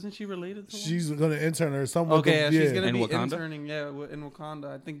no? Isn't she related to? She's gonna intern her somewhere. okay, yeah, she's gonna In be Wakanda? interning. Yeah, in Wakanda.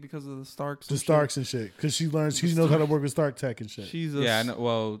 I think because of the Starks. the and shit. Starks and shit because she knows how to work with Stark tech and shit. She's a, Yeah, I know,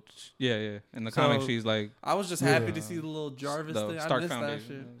 well, yeah. In the So- comics, she's like I was just happy to see the little Jarvis the thing. I Stark missed that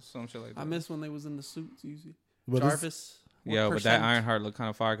Foundation, shit. some shit like that. I miss when they was in the suits. Easy. But it's- Jarvis. what Yeah, but that percent? Ironheart looked kind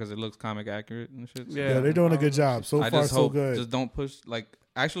of fire because it looks comic accurate and shit. So Yeah. yeah, they're doing a good job so I far. just So hope good. just don't push. Like,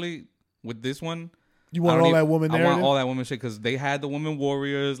 actually, with this one, You I want don't all even- that woman I narrative? want all that woman shit because they had the women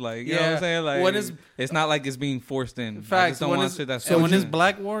warriors. Like, you know what Yeah. I'm saying? Like, When is- it's not like it's being forced in. I Facts. just don't When want is, shit that's and when forced it's in.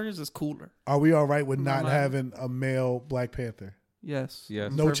 Black Warriors, it's cooler. Are we all right with not No. having a male Black Panther? Yes. Yes.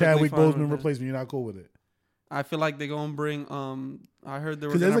 I'm No perfectly Chadwick fine with Boseman that. replacement. You're not cool with it I feel like they're gonna bring. I heard they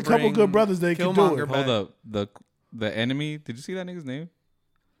were. because there's gonna a couple bring good brothers they can do Killmonger it. back. Hold up, the enemy. Did you see that nigga's name?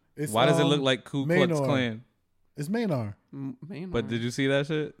 It's, Why does it look like Ku Klux Maynard. Klan? It's Maynard. Man, But did you see that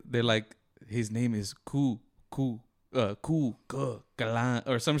shit? They're like, his name is Ku Galan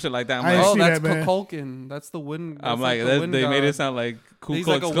or some shit like that. I'm I like, ain't Oh, see that's that, man. Kukulkan. That's the wind. That's I'm like, the that, wind they made god. it sound like Ku He's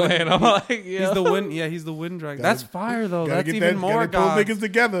Klux like a wind- Klan. I'm like, yeah. He's the wind. Yeah, he's the wind dragon. Gotta- That's fire though. Gotta That's get even that. more Gotta pull gods. niggas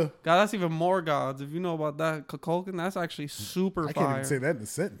together. God, that's even more gods. If you know about that Kukulkan, that's actually super I can't fire. even say that in a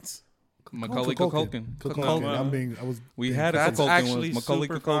sentence. Macaulay Culkin. We had a That's Culkin actually once. Macaulay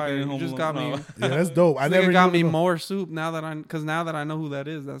super Culkin fire. in You Home just Alone. got me. No. Yeah, that's dope. I never got knew me the- more soup now that I know who that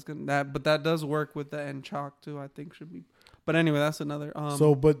is. That's good. But that does work with the end chalk too. I think should be. But anyway, that's another.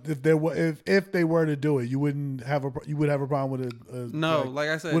 So, but if there were, if they were to do it, you would have a problem with a no, like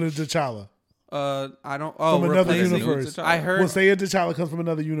I said, with a T'Challa I don't. Oh, from another replacing universe. I heard. Well, say a T'Challa comes from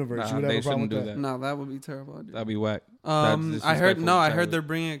another universe. Nah, you would have they a problem with shouldn't that. do No, that would be terrible. Idea. That'd be whack. That's I heard disrespectful no. to I heard Chadwick. they're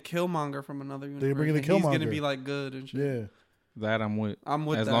bringing a Killmonger from another universe. They're bringing the and He's gonna Killmonger. be like good and shit. Yeah. That I'm with. I'm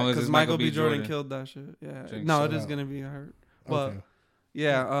with As that long as because it's Michael B. Jordan killed that shit. Yeah, Jinx, no, shout it is out. gonna be. I heard, but Okay.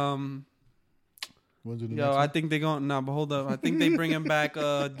 yeah. Wanna do the Yo, next I one? think they going. No, but hold up. I think they bringing back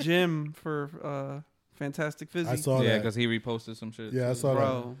Jim for Fantastic I Fizzy. saw Yeah, that. because he reposted some shit. Yeah, I too. saw that.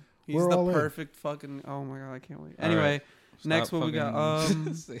 Bro, he's We're the all in. perfect fucking. Oh my god, I can't wait. All Anyway, right. next Stop what we got?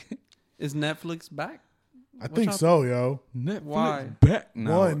 fucking- Is Netflix back? I What think y'all- so, yo. Netflix Why? back.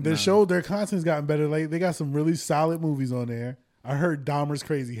 No, One, their no. show, their content's gotten better. Like they got some really solid movies on there. I heard Dahmer's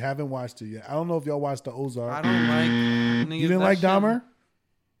crazy. Haven't watched it yet. I don't know if y'all watched the Ozark. I don't like. Niggas, You didn't that like shit- Dahmer?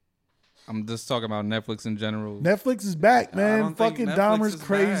 I'm just talking about Netflix in general. Netflix is back, I man. don't think Fucking Netflix Dahmer's is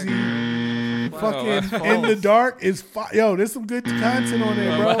crazy. back. Fucking that's In the false. Dark is yo. There's some good content on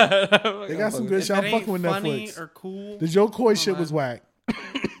there, bro. They got some good If shit. it I'm ain't fucking with funny Netflix. or cool. The Joe Coy shit man. was whack. That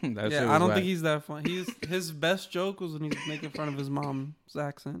shit Yeah, was I don't whack. think he's that funny. His best joke was when he's making fun of his mom's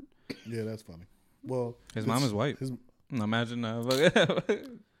accent. Yeah, that's funny. Well, His mom is white. His, Imagine that.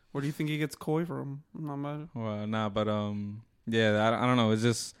 Where do you think he gets koi from? I'm not mad. Well, nah, but yeah, I don't know. It's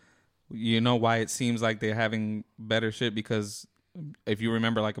just why it seems like they're having better shit because if you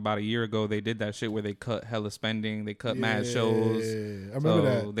remember, like about a year ago, they did that shit where they cut hella spending, they cut mad shows. I remember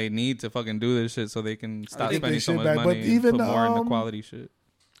that. They need to fucking do this shit so they can stop think spending they so should much back, money but and even, put more into quality shit.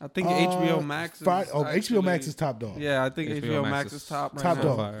 I think HBO Max is HBO Max actually- is top dog. Yeah, I think HBO Max is top right top now.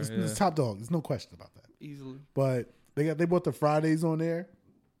 dog. Fire, It's yeah. top dog. There's no question about that. Easily. But they bought the Fridays on there.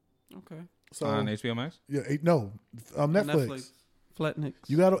 Okay. So On HBO Max? yeah, Netflix. Flatnix.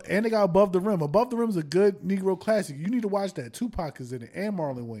 You got and they got Above the Rim. Above the Rim is a good Negro classic. You need to watch that. Tupac is in it and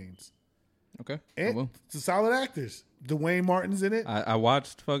Marlon Wayans. Okay. I And will. it's solid actors. Dwayne Martin's in it. I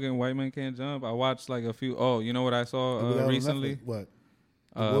watched fucking White Man Can't Jump. I watched like a few. Oh, you know what I It was saw out on recently? Netflix. What?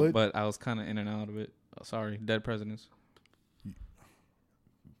 The Wood? But I was kind of in and out of it. Oh, sorry, Dead Presidents.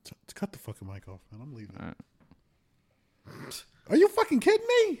 Cut the fucking mic off, man. I'm leaving. All right. Are you fucking kidding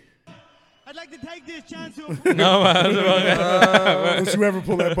me? I'd like to take this chance to No, Don't you ever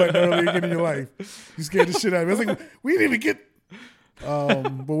pull that button early again in your life? You scared the shit out of me. I was like, we didn't even get.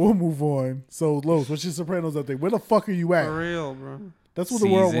 But we'll move on. So, Los, what's your Sopranos update? Where the fuck are you at? For real, bro. That's what the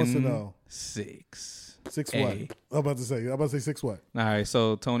world wants to Season know. 6. 6 A. what? I'm about to say 6 what? All right,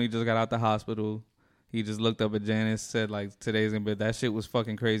 so Tony just got out the hospital. He just looked up at Janice, said like today's gonna be that shit was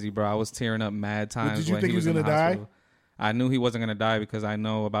fucking crazy, bro. I was tearing up mad times did you when think he he was was in the gonna die? hospital. I knew he wasn't gonna die because I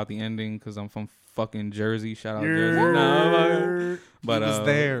know about the ending because I'm from fucking Jersey. Shout out Jersey. No, but He was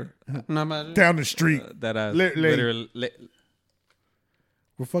there. Not mad. Down the street. that I Literally. literally.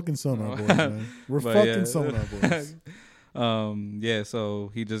 We're fucking sonar boys, man. We're But fucking yeah. sonar boys. Yeah,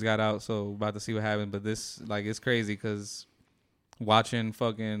 so he just got out, so about to see what happened. But this, like, it's crazy because watching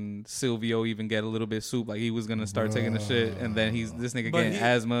fucking Silvio even get a little bit soup, like he was gonna start taking the shit, and then this nigga But getting I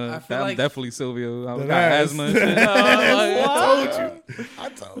asthma. feel I'm like- definitely Silvio. I That got ass. asthma. And shit. I I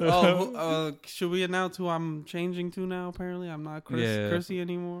told you. Oh, should we announce who I'm changing to now? Apparently, I'm not Yeah. Chrissy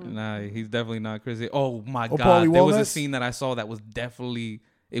anymore. Nah, he's definitely not crazy. Oh my Oh, god, Paulie there was a Walnuts? scene that I saw that was definitely.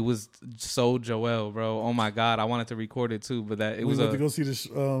 It was so Joel, bro. Oh my god, I wanted to record it too, but that it We was went a. to go see this.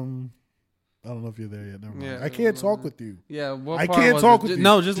 I don't know if you're there yet. Never mind. Yeah, I can't talk with you. Yeah, what I part can't was talk it? with you.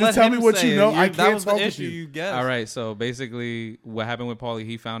 No, just Just let tell him me what say you it. know. I that can't was talk the with issue. you. You guessed. All right, so basically, what happened with Paulie?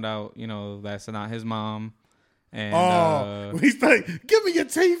 He found out, that's not his mom, and He's like, give me your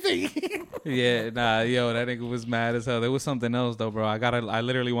TV. yeah, that nigga was mad as hell. There was something else though, bro. I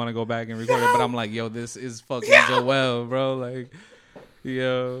literally want to go back and record it, but I'm like, yo, this is fucking Joel, bro. Like,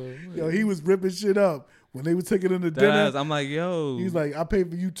 yo, He was ripping shit up when they were taking him to dinner. I'm like, yo, He's like, I pay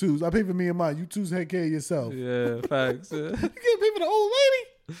for you twos. I pay for me and mine. You twos take care of yourself. yeah, facts, You can't pay for the old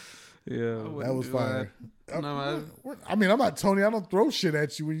lady. yeah. That was do fire. No, I mean, I'm not Tony. I don't throw shit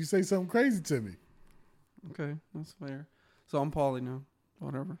at you when you say something crazy to me. Okay, that's fair. So I'm Paulie now.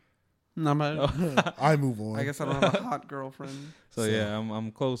 Whatever. No, I'm I move on. I guess I don't have a hot girlfriend. So yeah,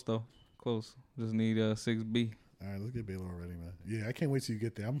 I'm close though, close. Just need 6B. All right, let's get Baylor ready, man. Yeah, I can't wait till you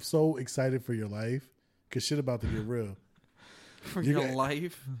get there. I'm so excited for your life because shit about to get real. For You your got-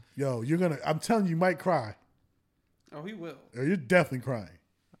 life. Yo, I'm telling you, you might cry. Oh, he will. Or you're definitely crying.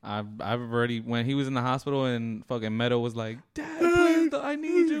 I've already when he was in the hospital and fucking Meadow was like, Dad, please, I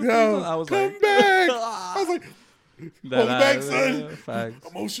need you. Yo, I was come like, back. I was like, that hold back, eye, son. Facts.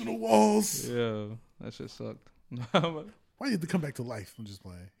 Emotional walls. Yeah, that shit sucked. Why you have to come back to life? I'm just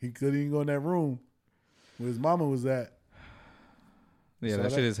playing. He couldn't even go in that room where his mama was at. Yeah, So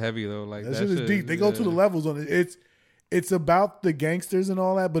that shit is heavy though. Like that shit is deep. They go to the levels on it. It's about the gangsters and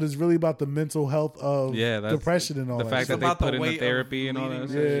all that, but it's really about the mental health of that's depression and all the that. fact shit. that they about the put in the weight of therapy and all that.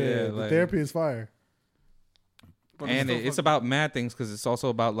 leading shit. Yeah, the like, therapy is fire. But and still it's about mad things because it's also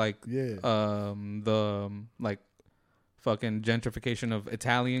about like Yeah. the like fucking gentrification of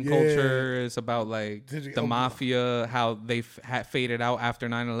Italian Yeah. culture. It's about like Did you- the mafia, how they faded out after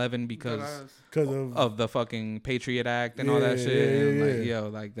 9/11 because Because of the fucking Patriot Act and all that Yeah, shit. yeah, and like, yeah. yo,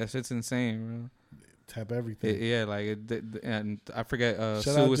 like that shit's insane, bro. tap everything. Yeah, like and I forget. Shout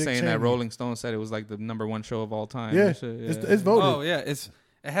Sue out was Dick saying that Cheney. Rolling Stone said it was like the #1 show of all time. Yeah, and shit. it's voted. Oh yeah, it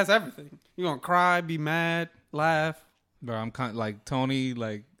has everything. You're gonna cry, be mad, laugh. Bro, I'm kind like Tony.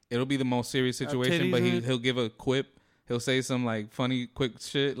 Like it'll be the most serious situation, titties but in it. he'll give a quip. He'll say some like funny, quick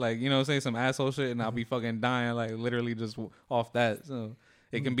shit, like say some asshole shit, and I'll be fucking dying, like literally just off that. So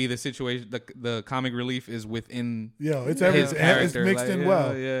it can be the situation. The comic relief is within. Yo, it's his everything. It's character, mixed like, in yeah,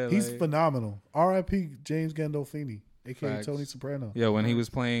 well. yeah, He's like- phenomenal. R.I.P. James Gandolfini, aka Facts. Tony Soprano. Yeah, when he was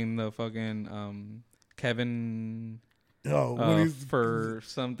playing the fucking Kevin Yo, when he's for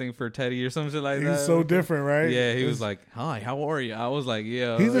something for Teddy or some shit like that. he's so different, right? Yeah, he It's- was like, "Hi, how are you?" I was like,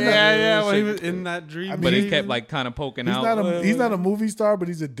 "Yeah." He's in Yeah, when he shit. was in that dream. I mean, But he's- he kept like kind of poking He's out. he's not a movie star, but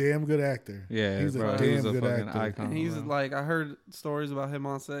he's a damn good actor. Yeah, he's bro, a he was damn a good fucking actor. icon. And he's bro. like, I heard stories about him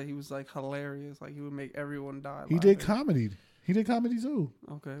on set. He was like hilarious. Like he would make everyone die. He laughing. did comedy. He did comedy too.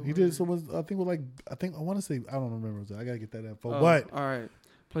 Okay. He word. did so much. I think I want to say I don't remember. I gotta get that info. Oh, But all right,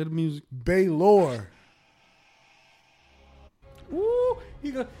 play the music. Baylor, Woo!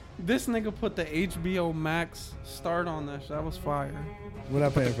 This nigga put the HBO Max start on that shit. That was fire. we're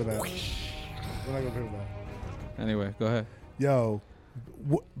not paying for that. We're not gonna pay for that. Anyway, go ahead. Yo,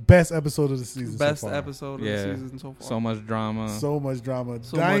 best episode of the season. Best so far. episode of Yeah. the season so far. So much drama. So much drama.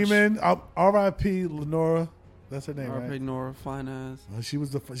 So Diamond, R.I.P. Lenora. That's her name, R.P. right? Nora, fine ass. She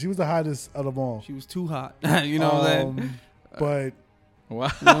was the hottest of them all. She was too hot. You know what I'm saying? But wow,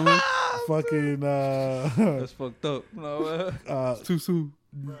 You know what I mean? fucking that's fucked up. No, Too soon.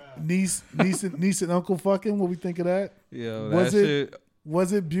 niece and uncle fucking. What we think of that? yo, Was that it- shit.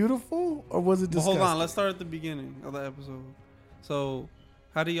 Was it beautiful or was it But disgusting? hold on, let's start at the beginning of the episode. So,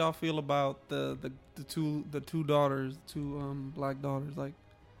 how do y'all feel about the two daughters, two black daughters? Like,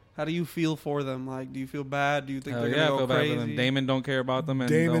 how do you feel for them? Like, do you feel bad? Do you think Hell they're yeah, I gonna feel go bad crazy? for them. Damon don't care about them, and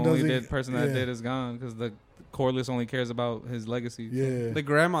Damon the only doesn't- person that yeah. did is gone because the Corliss only cares about his legacy. So. Yeah. The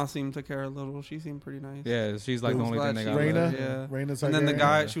grandma seemed to care a little. She seemed pretty nice. Yeah, she's like the It was only thing like they she- got. Raina, left. Yeah. Raina And then the Targaryen?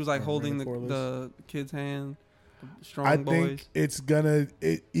 guy, she was like Or holding Raina Corliss. the kid's hand. The strong I boys. think it's gonna.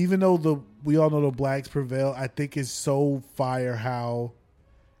 Even though we all know the blacks prevail, I think it's so fire how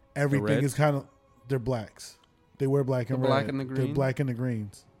everything Reds? is kind of. They're blacks. They wear black and The red. black and the They're green? black and the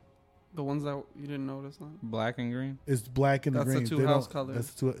greens. The ones that you didn't notice. Huh? Black and green. It's black and That's the the greens. two They house don't- colors.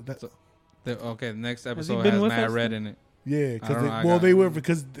 That's the two. That, So- Okay, the next he episode been has with mad us red then? in it. yeah, I because don't know, I well, got they it. were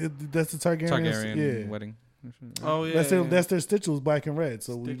because that's the Targaryens. Targaryen yeah, wedding. Oh yeah. that's their yeah. that's their stitchels, black and red.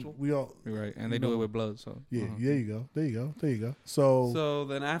 So Stitchel. we all You're right, and they You do know. it with blood. So yeah. uh-huh. There you go. There you go. There you go. So, So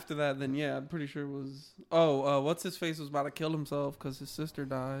then after that, then yeah, I'm pretty sure it was. What's his face was about to kill himself because his sister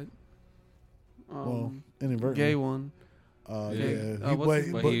died. well, inadvertently. Gay one. Yeah. Gay. He- What's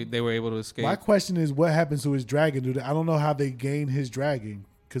his- But they were able to escape. my question is, what happens to his dragon? I don't know how they gain his dragon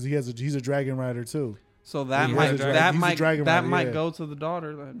because he's a dragon rider too. So that He might has a dragon. that He's a might dragon that rider, might yeah. go to the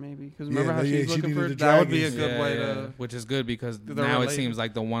daughter then maybe because Yeah, remember how yeah, she's she looking needed for the that would be a dragons. good way to. which is good because They're now related. it seems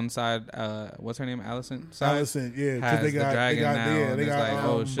like the one side, what's her name, Allison side, Allison, yeah, because has they the got dragon now. yeah, and they it's got like,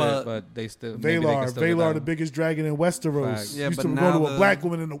 oh shit, but but they still maybe they Valar, can still get Valar, that the one. biggest dragon in Westeros. Facts. Yeah, used but to now go to a the- black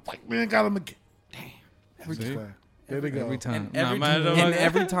woman and the white man got him again. Damn, See? there they go. Every time. in every, Nah, man, in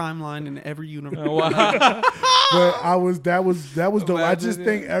every timeline in every universe. But that was dope. I just Imagine,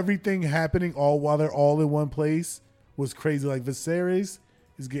 think yeah. everything happening all while they're all in one place was crazy. Like Viserys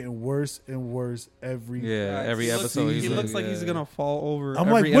is getting worse and worse every. Yeah, every He looks- episode. He he's looks like he's gonna fall over. I'm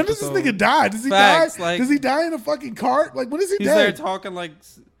like, every when does this episode. nigga die? Does he Facts, die? like- Does he die in a fucking cart? Like, when is he He's there dead? talking like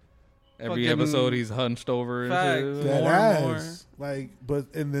every fucking- episode he's hunched over. And Facts. shit. That more and more. ass. Like,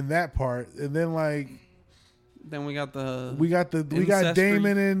 but and then that part, and then like then we got the we got Ancestry.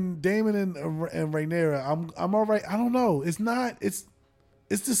 Damon and Rhaenyra. I'm all right. I don't know. It's not. It's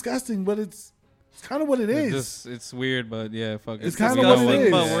disgusting, but it's kind of what it is. It's weird, but yeah, fuck. It's you kinda know what it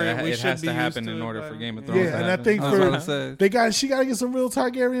is. But we're- we it should has be to used happen to in it, order but- for Game of Yeah, Thrones. and to I happen. think I was for- about to say. she got to get some real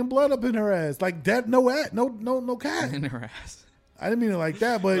Targaryen blood up in her ass. Like that, no cat. in her ass. I didn't mean it like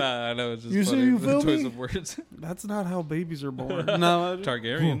that, but Nah, I know it's just you see, funny. you The feel choice me? of words. That's not how babies are born. No,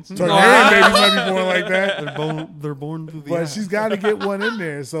 Targaryens. Targaryen babies might be born like that. they're born through the But ass. she's got to get one in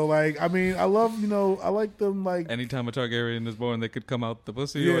there. So like, I mean, I love I like them like. Anytime a Targaryen is born, they could come out the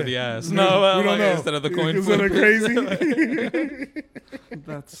pussy Yeah. or the ass. We- No, we don't know. instead of the coin Isn't flip. it crazy?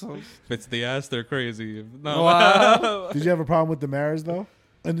 That's so. If it's the ass, they're crazy. No, Wow. Did you have a problem with the marriage though?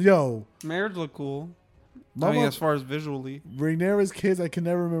 And yo, Marriage look cool. my I mean, mom- as far as visually, Rhaenyra's kids, I can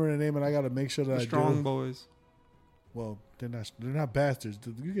never remember their name, and I got to make sure that the I strong do. boys. Well, they're not bastards.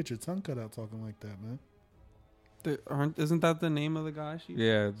 You get your tongue cut out talking like that, man. Isn't that the name of the guy?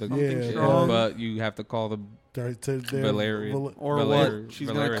 yeah, Something Yeah, strong. but you have to call the Valerian. Or Valer- what? She's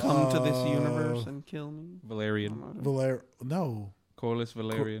Valeris. gonna come to this Uh, universe and kill me. Valerian. No, Corlys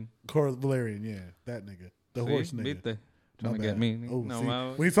Valerian. Valerian. Yeah, that nigga, the See? horse nigga. Viste. My Trying to get bad. me. Oh, No, see,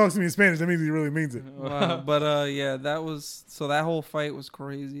 ma- when he talks to me in Spanish, that means he really means it. Wow. But yeah, that was so. That whole fight was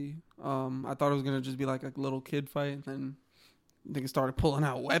crazy. I thought it was gonna just be like a little kid fight, and then niggas started pulling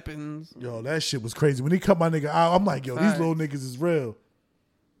out weapons. Yo, that shit was crazy. When he cut my nigga out, I'm like, yo, these Facts. little niggas is real.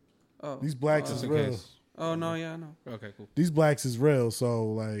 Oh, These blacks Just is in real. case. oh no, yeah, no. Okay, cool. These blacks is real. So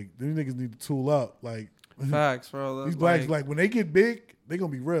like, these niggas need to tool up. Like Facts, bro. these blacks, like when they get big, they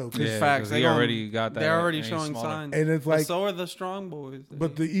gonna be real. 'Cause- Yeah, facts. 'cause They he gon- already got that. they're already and he's showing smaller. signs. And it's But like, so are the strong boys.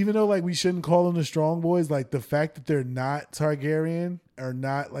 but even though like we shouldn't call them the strong boys, like the fact that they're not Targaryen or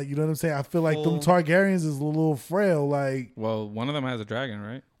not like, you know what I'm saying? I feel like them Full- Targaryens is a little frail. Like, Well, one of them has a dragon,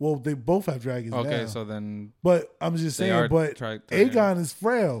 right? well, they both have dragons Okay, now. so then But I'm just they saying, are but Targaryen. Aegon is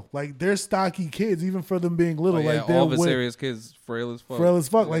frail. Like they're stocky kids, even for them being little. Oh, yeah, like they're all the way- serious kids frail as fuck. frail as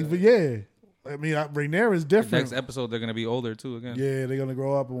fuck. Like, but yeah, I mean, Rhaenyra is The different. next episode, they're gonna be older too again. Yeah, they're gonna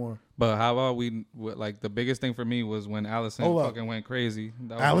grow up more. But how about like the biggest thing for me was when Allison Hold up. fucking went crazy.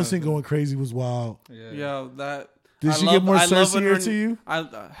 That was Allison another- going crazy was wild. Yeah. yo, that Did I she love- get more I love when Cersei to you?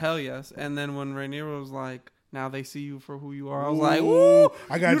 hell yes. And then when Rhaenyra was like, "Now they see you for who you are," I was like, Ooh, "Ooh,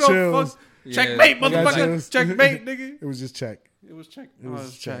 I got you don't chills. fuck- Checkmate, I got motherfucker! chills. Checkmate, nigga." It was just check. It was check. It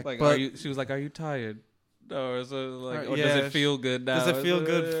was check. Like, But- she was like, "Are you tired?" Or so like, or Yeah, does it feel good now? Does it feel It's,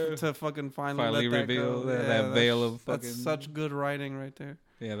 good to fucking finally let that reveal go? that that's- veil of fucking? That's such good writing right there.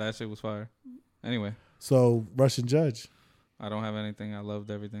 Yeah, that shit was fire. Anyway, So Russian judge. I don't have anything. I loved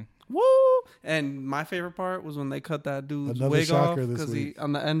everything. Woo! And my favorite part was when they cut that dude's Another wig off shocker this because he week.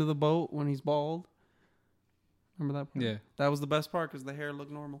 on the end of the boat when he's bald. Remember that part? Yeah, That was the best part because the hair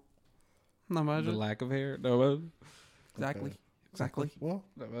looked normal. No, the imagine. lack of hair. No, Exactly. Okay. Exactly. Well,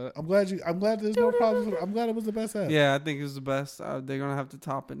 but- I'm glad there's no problem. I'm glad it was the best app. Yeah, I think it was the best. They're gonna have to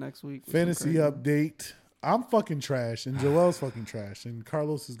top it next week. with some Fantasy crazy- update. I'm fucking trash, and Joel's fucking trash, and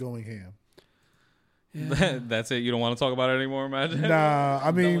Carlos is going ham. Yeah. that's it. You don't want to talk about it anymore, imagine. Nah,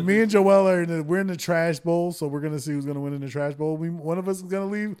 I mean, me and Joel we're in the trash bowl, so we're gonna see who's gonna win in the trash bowl. One of us is gonna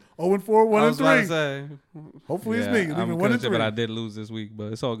leave 0-4, 1 I and was about to 3. say, Hopefully Yeah, it's me. I'm Leaving 1 and good, 3. but I did lose this week,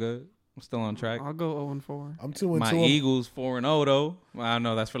 but it's all good. I'm still on track. I'll go 0-4. I'm 2 and My 2. Eagles 4-0 though. I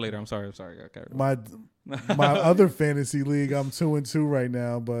know that's for later. I'm sorry. I got carried away. My other fantasy league, I'm 2 and 2 right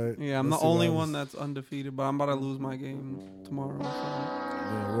now, but Yeah, I'm let's the see only what one happens. that's undefeated, but I'm about to lose my game tomorrow. So.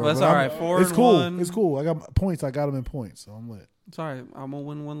 Yeah, But that's but all I'm- right. 4 It's and cool. 1. It's cool. I got points. I got them in points, so I'm lit. It's all right. I'm gonna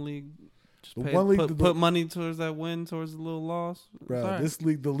win one league. Just The pay, one league- put money towards that win, towards the little loss. It's Bro, all right. this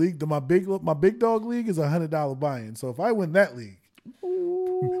league, my big dog league is $100 buy-in. So if I win that league,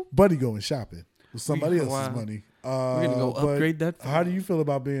 Buddy going shopping with somebody else's Wow. money. We're gonna go but upgrade that. How do you feel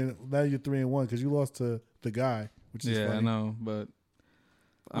about being now you're 3-1 because you lost to the guy, which is Yeah, funny. I know, but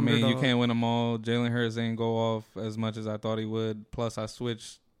I mean, you Underdog. can't win them all. Jalen Hurts ain't go off as much as I thought he would. Plus, I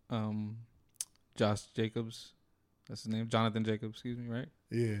switched Josh Jacobs. That's his name, Jonathan Jacobs. Excuse me, right?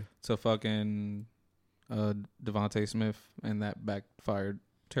 Yeah, To fucking Devontae Smith, and that backfired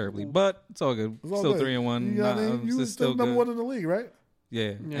terribly. But it's all good. It's all Still good. 3-1. You, know what I mean? You It's was still number good. one in the league, right?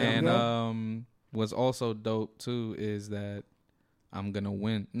 Yeah, Yeah. and Yeah. what's also dope too is that I'm gonna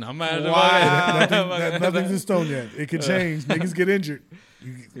win. No, man, Nothing's in stone yet. It could change. Niggas get injured.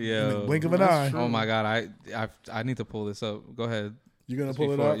 Yeah. In the blink of an That's eye. true. Oh my god, I need to pull this up. Go ahead. You're gonna Just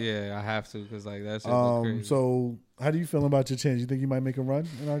pull it before- up. Yeah, I have to because like that shit look crazy. So how do you feel about your chance? You think you might make a run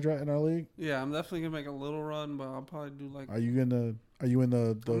in our league? Yeah, I'm definitely gonna make a little run, but I'll probably do like. Are you in the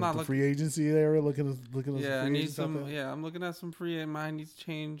I'm not the free agency area looking at Yeah, I need some. Yeah, I'm looking at some free. I need to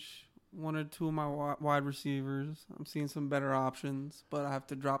change one or two of my wide receivers. I'm seeing some better options, but I have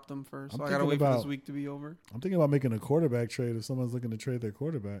to drop them first. I'm So I gotta thinking wait for about- this week to be over. I'm thinking about making a quarterback trade if someone's looking to trade their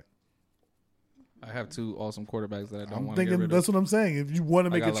quarterback. I have two awesome quarterbacks that I don't I'm want to get thinking rid that's of. what I'm saying. If you want to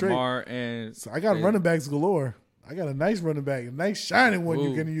I make a got trade, Lamar and so I got and running backs galore. I got a nice running back, a nice shining one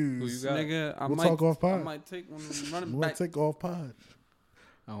you can Who use. you got? Nigga, I We'll might talk off pod. I might take one running We'll back. take off pod.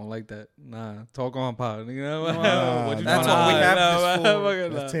 I don't like that. Nah, talk on pod. You know Nah, what you that's trying what we to have hide? this for.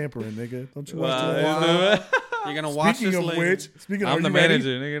 Fucking That's nah. tampering, nigga. Don't you Wow, watch that? it's the- You're gonna watch Speaking this of later. which, speaking of, I'm the you ready?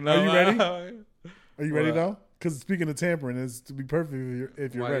 manager, nigga. No, Are you ready? ready? Are you ready What? though? Because speaking of tampering, is to be perfect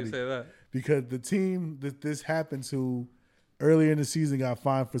if you're Why ready. you say that? Because the team that this happened to earlier in the season got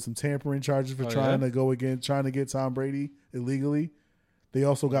fined for some tampering charges for trying to get Tom Brady illegally. They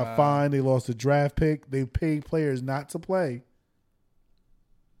also got fined. They lost a draft pick. They paid players not to play.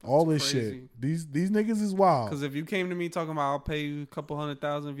 All this crazy. shit. These niggas is wild. Because if you came to me talking about I'll pay you a couple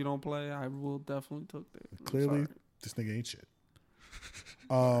 $100,000 if you don't play, I will definitely take that. I'm Clearly, sorry. this nigga ain't shit.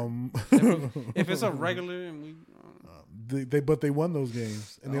 If it's a regular and we, But they won those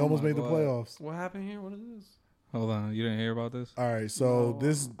games and they Oh almost my made the God. playoffs. what happened here? What is this? Hold on, you didn't hear about this? All right, so No.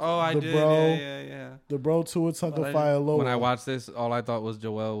 this Oh, I the did. bro Yeah. the bro Tua But I Tagovailoa. When I watched this, all I thought was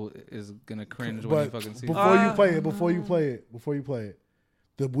Joel is gonna cringe when he But fucking sees before it. you play it,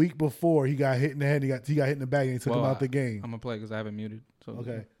 the week before he got hit in the head, he got hit in the back, and they took him out the game. I'm gonna play because I haven't muted. So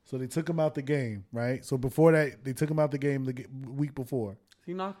Okay, so they took him out the game, right? So before that, they took him out the game the week before.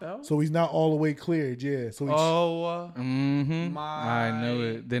 He knocked out. So he's not all the way cleared, yeah. So Mm-hmm. I knew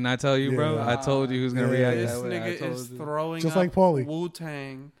it. Didn't I tell you, bro? Yeah. I told you he was gonna Yeah. react This that way. I nigga told is you. throwing Just up like Paulie.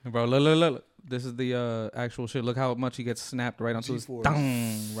 Wu-Tang. Bro, look. This is the actual shit. Look how much he gets snapped right onto his G-force.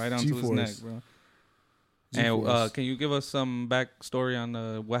 right onto his neck, G-force. bro. G-force. And can you give us some backstory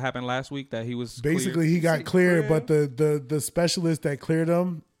on what happened last week that he was basically cleared? he got cleared, cleared? but the specialist that cleared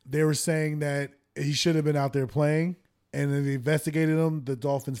him, they were saying that he should have been out there playing, and then they investigated him. The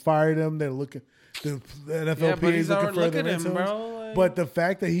Dolphins fired him. They're looking. The NFLPA Yeah, but is he's looking already further look at into him, him. bro. Like, But the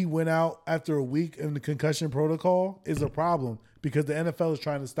fact that he went out after a week in the concussion protocol is a problem because the NFL is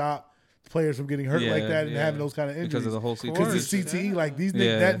trying to stop players from getting hurt like that and having those kind of injuries. because of the whole CTE. Because it's CTE, like these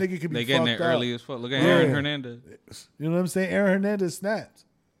niggas, that nigga could be they getting fucked it up. early as fuck. Look at Yeah. Aaron Hernandez. You know what I'm saying? Aaron Hernandez snapped.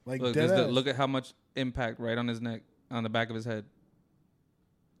 Like Look, dead ass. look at how much impact right on his neck, on the back of his head.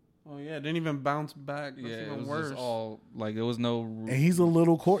 oh yeah, didn't even bounce back. That's It even was worse. just all like it was no. And he's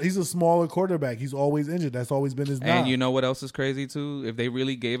a smaller quarterback. He's always injured. That's always been his knock. And you know what else is crazy too? If they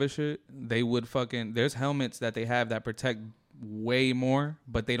really gave a shit, they would fucking. There's helmets that they have that protect way more,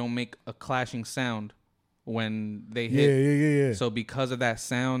 but they don't make a clashing sound when they hit. Yeah. So because of that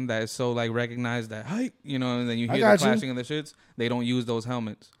sound that is so like recognized that hype, you know, and then you I hear got the you. clashing of the shits, they don't use those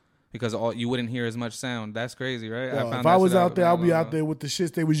helmets because you wouldn't hear as much sound. That's crazy, right? Yo, found if that I was shit out there, I'll be not long out there with the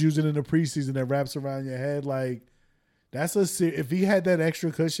shits they was using in the preseason that wraps around your head. Like that's if he had that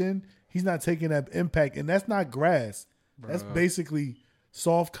extra cushion, he's not taking that impact, and that's not grass. That's basically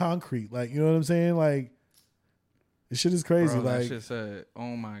soft concrete. Like you know what I'm saying? Like this shit is crazy. Bro, that like shit said,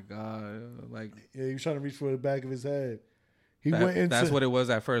 "Oh my god!" Like yeah, he was trying to reach for the back of his head. He went into that's what it was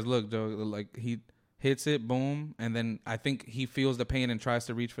at first. Look, Joe, like he hits it, boom, and then I think he feels the pain and tries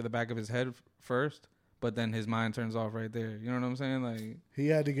to reach for the back of his head first, but then his mind turns off right there. You know what I'm saying? Like he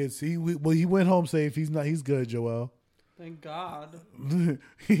had to get. He went home safe. He's good, Joel. Thank God.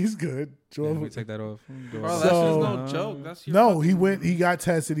 He's good, Joel. we take that off. Bro, that's So- just no joke. That's your No, fucking- he went. He got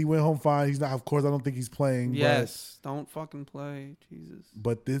tested. He went home fine. He's not. Of course, I don't think he's playing. Yes, don't fucking play, Jesus.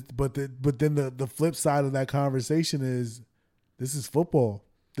 But then the flip side of that conversation is, this is football.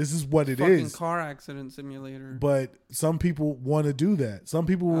 This is what it Fucking is. car accident simulator. But some people want to do that. Some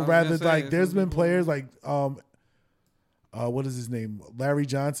people I would was rather gonna say, like. There's some been people- players like what is his name? Larry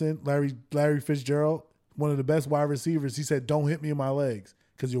Johnson, Larry Fitzgerald, one of the best wide receivers. He said, "Don't hit me in my legs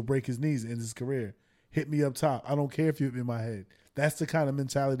because you'll break his knees in his career. Hit me up top. I don't care if you hit me in my head." That's the kind of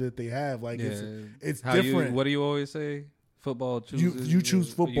mentality that they have. Like it's How different. what do you always say? Football chooses You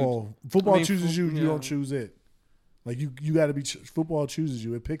choose football. Football I mean, chooses you. You yeah. don't choose it. Like you got to be. Football chooses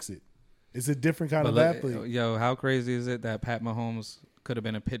you. It picks it. It's a different kind of athlete. Yo, how crazy is it that Pat Mahomes could have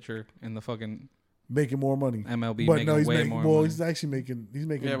been a pitcher in the fucking Making more money. MLB? But making no, he's way making. more Well, money. he's actually making. He's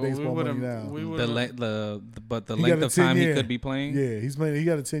making yeah, but we baseball would money have. now. We the would. but the He got length a of time he 10-year. could be playing. Yeah, he's playing. He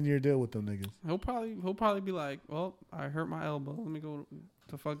got a 10-year deal with them niggas. He'll probably be like, well, I hurt my elbow. Let me go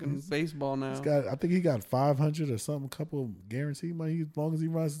to fucking baseball now. I think he got 500 or something. Couple of guaranteed money as long as he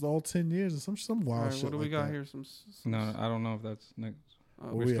runs all 10 years or some All wild right, shit. what do we like got that. here? Some No, I don't know if that's next. Oh,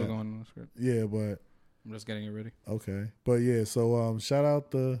 We're we still at? going on the script. Yeah, but I'm just getting it ready. okay, but yeah. So shout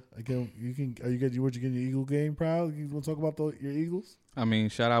out again. Are you getting your Eagle game proud? You want to talk about your Eagles? I mean,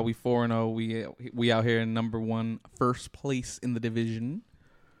 shout out. We 4-0. We out here in number 1, first place in the division.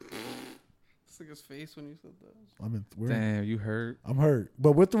 like his face when you said that. Damn, you hurt. I'm hurt,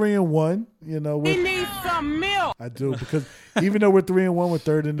 but we're 3-1. You know, we need some milk. I do, because even though we're 3-1, we're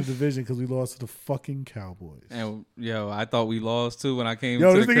third in the division because we lost to the fucking Cowboys. And yo, I thought we lost too when I came.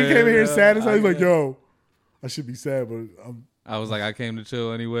 Yo, to this the nigga crib. came in here sad as hell. He's like, yo, I should be sad, but I was like, I came to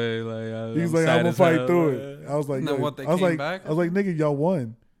chill anyway. Like, he's I'm like, sad I'm gonna as fight hell. through it. I was like, Now yo, what, they I was came like, back? I was like, nigga, y'all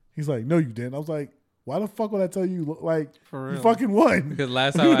won. He's like, no, you didn't. I was like, why the fuck would I tell you? Like, For you real. fucking won. Because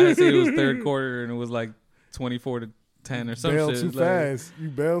last time I see it was third quarter and it was like 24-10 or some Bailed shit. too Like, fast. You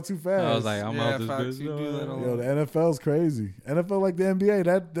bailed too fast. I was like, I'm out this facts, bitch. you do that a lot. yo, the NFL's crazy. NFL like the NBA.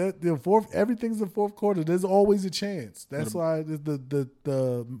 That the fourth, everything's the fourth quarter. There's always a chance. That's why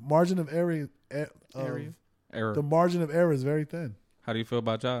the margin of error. Error. The margin of error is very thin. How do you feel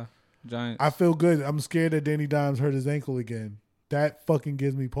about Giants? I feel good. I'm scared that Danny Dimes hurt his ankle again. That fucking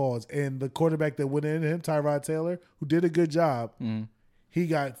gives me pause. And the quarterback that went in him, Tyrod Taylor, who did a good job, he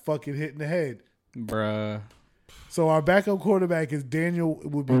got fucking hit in the head. Bruh. So our backup quarterback is Davis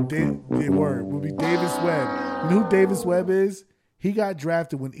Webb. You know who Davis Webb is? He got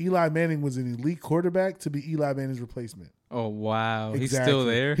drafted when Eli Manning was an elite quarterback to be Eli Manning's replacement. Oh, wow. He's Exactly. still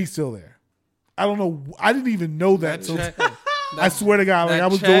there? He's still there. I don't know. I didn't even know that. That till check- I swear to God, like that I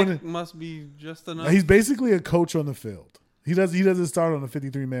was check doing it. must be just enough. He's basically a coach on the field. He doesn't start on a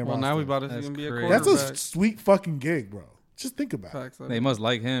 53-man well, roster. now we about to That's see him be a crazy. quarterback. That's a sweet fucking gig, bro. Just think about it. Facts, They must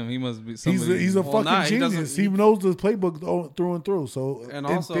like him. He must be somebody. He's a Well, fucking nah, he doesn't- genius. He knows the playbook through and through. So And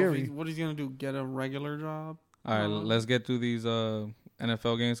in also, theory, what he's gonna do? Get a regular job? All right, let's get through these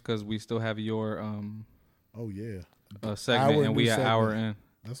NFL games because we still have your oh yeah, segment Our and new we an hour segment.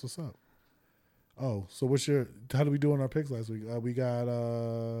 in. that's what's up. Oh, so how do we do on our picks last week? We got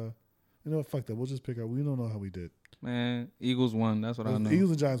you know what? Fuck that. We'll just pick up. We don't know how we did. Man, Eagles won. That's what I know.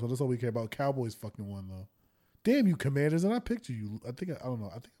 Eagles and Giants won. That's all we care about. Cowboys fucking won though. Damn you, Commanders! And I picked you. I don't know.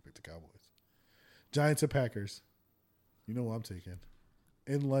 I think I picked the Cowboys. Giants and Packers. You know what I'm taking.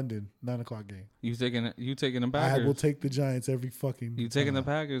 In London, 9:00 game. You taking the I Packers? will take the Giants every fucking. You taking the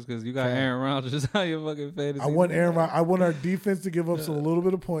time. Packers because you got Fine. Aaron Rodgers on your fucking fantasy. I want Aaron Rodgers. I want our defense to give up a little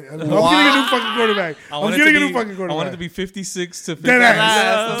bit of point. I'm getting a new fucking quarterback. I'm getting a new fucking quarterback. I want it to be 56 to 50. Dead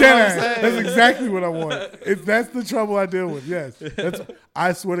ass. Dead ass. saying. That's exactly what I want. That's the trouble I deal with. Yes.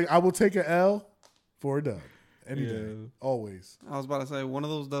 I swear to I will take an L for a dub. Any day. Yeah. Always. I was about to say one of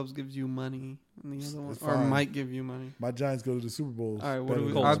those dubs gives you money, and the other one, It's or fine. might give you money. My Giants go to the Super Bowls. All right, what better do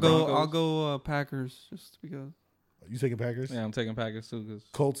we? than- Colts, I'll Broncos. go Packers just because. You taking Packers? Yeah, I'm taking Packers too because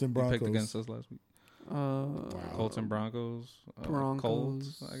Colts and you Broncos. picked against us last week. Colts and Broncos. Broncos.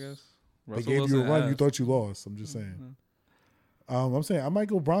 Colts, I guess. They Russell gave you a Wilson run. You ass. thought you lost. I'm just saying. I'm saying I might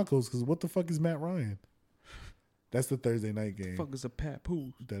go Broncos because what the fuck is Matt Ryan? That's the Thursday night game. Fuck is a Pat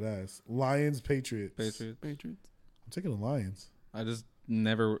Pooh. Dead ass. Lions, Patriots. Patriots. I'm taking the Lions. I just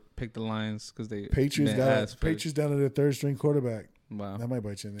never picked the Lions because they Patriots been got ass first. Patriots down to their third string quarterback. Wow. That might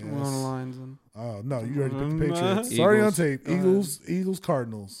bite you in the We're on the ass. lines and Oh no, you already picked the Patriots. Sorry on Eagles. tape. Go ahead. Eagles,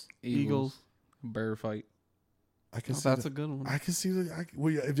 Cardinals. Eagles. Bird fight. I can Oh, see that's the, a good one. I can see the.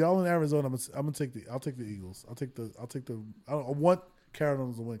 Well, yeah, if y'all in Arizona, I'm gonna take the. I'll take the Eagles. I want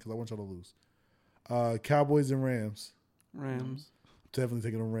Cardinals to win because I want y'all to lose. Cowboys and Rams. Rams. Definitely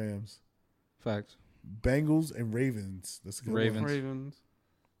taking the Rams. Facts. Bengals and Ravens. That's a good Ravens. one. Ravens.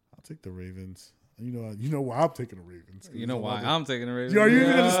 I'll take the Ravens. You know why I'm taking the Ravens. You know why I'm taking the Ravens? Yo, are you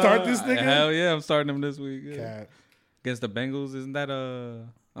even gonna start this nigga? Hell yeah, I'm starting them this week. Yeah. Cat. Against the Bengals, isn't that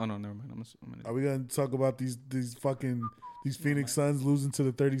Oh no, never mind. I'm gonna Are we gonna talk about these Phoenix Suns losing to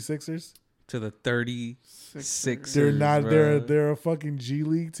the 36ers? to the 36ers. They're not. bro. They're a fucking G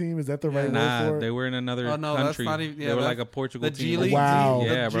League team. Is that the right word Nah, for it? they were in another Oh, no, that's country. not even- yeah, they were that's- like a Portugal The team. G League. Wow. Team,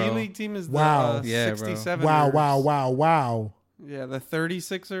 Yeah, the bro. G League team is Wow. the Yeah, bro. 67ers. Wow. Yeah, the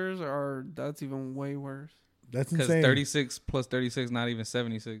 36ers are. That's even way worse. That's Because insane. 36 plus 36, not even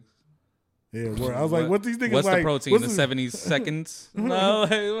 76. Yeah, word. I was like, what these niggas What's like? the protein? what's The the- 70 seconds? No,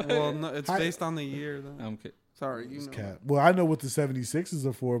 Well, no, it's based on the year. Though. I'm kidding. Sorry, you know. Cat. Well, I know what the 76s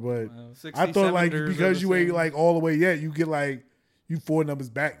are for, but I 67ers thought like are because the you ain't same. like all the way yet, you get like you 4 numbers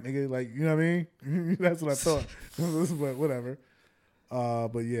back, nigga. Like you know what I mean? That's what I thought. But whatever.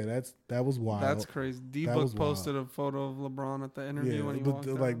 But yeah, that was wild. That's crazy. That D-Book was wild. posted a photo of LeBron at the interview Yeah, when he but walked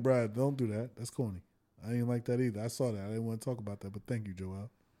like, out. bruh, don't do that. That's corny. I didn't like that either. I saw that. I didn't want to talk about that, but thank you,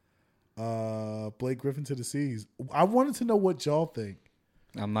 Joel. Blake Griffin to the Seas. I wanted to know what y'all think.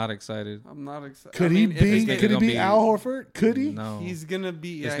 I'm not excited. I'm not excited. Could he be? nigga Could he gonna be be- Al Horford? Could he? No. He's gonna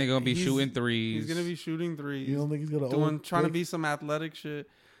be. This nigga gonna be shooting threes. He's gonna be shooting threes. You don't think he's gonna trying to be some athletic shit.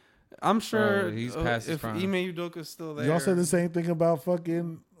 I'm sure he's past his if prime. Ime Udoka's still there. Y'all said the same thing about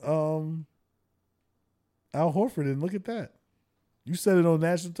fucking Al Horford, and look at that. You said it on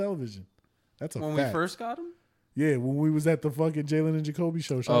national television. That's a when fact. we first got him. Yeah, when we was at the fucking Jalen and Jacoby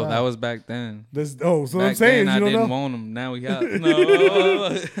show. Shout Oh, out. that was back then. So Back I'm saying then, you I don't didn't know. want him. Now we got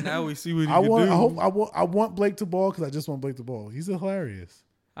no. Now we see what he I can want. do. I want Blake to ball because I just want Blake to ball. He's hilarious.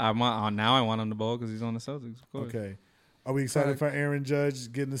 Now I want him to ball because he's on the Celtics. Of course. Okay. Are we excited Right. for Aaron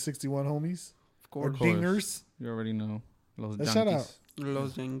Judge getting the 61 homies? Of Or course. dingers? You already know. Los Let's shout Yankees. out.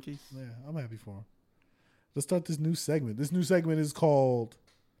 Los Yankees. Yeah, I'm happy for him. Let's start this new segment. This new segment is called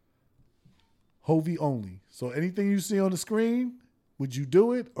Hovey Only. So anything you see on the screen, would you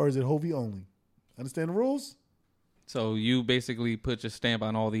do it or is it Hovey Only? Understand the rules? So you basically put your stamp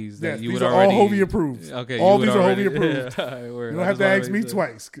on all these that Yes, you these would are already. all Hovey approved. Okay, all you would these are already- Hovey approved. Yeah, all right, word. You don't I have to just wanna ask make me sure.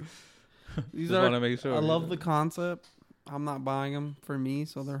 twice. These Just are. wanna make sure. I love the concept. I'm not buying them for me,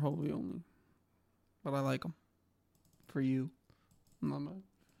 so they're wholly only. But I like them for you. I'm not buying.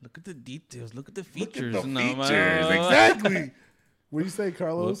 Look at the details. Look at the Look features. at the No, features. man. Exactly. What do you say,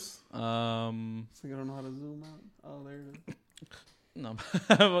 Carlos? Whoops. So you don't know how to zoom out. Oh, there it is. No.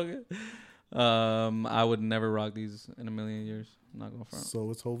 I would never rock these in a million years. I'm not going front. So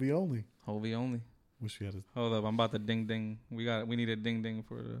it's Hovey Only. Hovey only. Wish you had a... Hold up, I'm about to ding ding. We need a ding ding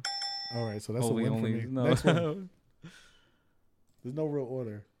for the All right, so that's a Hovey win only. for me. No. Next one. There's no real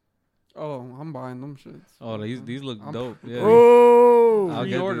order. Oh, I'm buying them shits. Oh, these look I'm dope. Yeah. Oh! I'll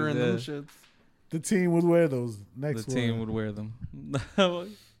get Reordering these, them shits. The team would wear those. Next The team one. would wear them.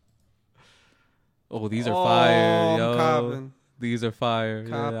 Oh, these are Oh, fire, I'm yo. copping. These are fire.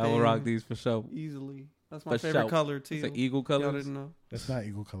 Yeah, I will rock Copping. these for sure. Easily. That's my For favorite sure. color, It's too. the eagle Y'all colors. didn't know. That's not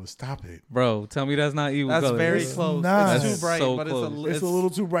eagle color. Stop it. Bro, tell me that's not eagle That's colors. very It's close. not. It's That's too bright, so but close. It's a little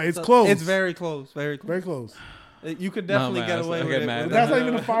too bright. It's a- close. It's very close. Very close. very close. You could No, definitely man, get that's- away I with get it. mad. with That's that. not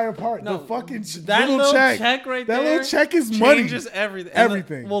even the fire part. No, the fucking that little check right That there little check is money. changes everything. And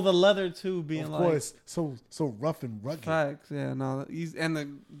Everything. well, the leather too being Of like course. So rough and rugged. facts. Yeah, no,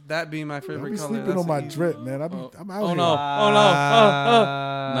 that being my Don't favorite be color. sleeping that's on my easy. drip, man. I'm out Oh here. no! Oh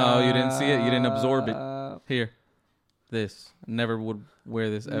no! No, you didn't see it. You didn't absorb it. Here, this. Never would wear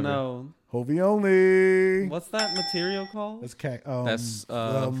this ever. No, Hovey Only. what's that material called? That's That's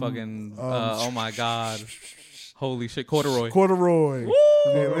fucking. Oh my god! Holy shit! Corduroy. corduroy. Woo!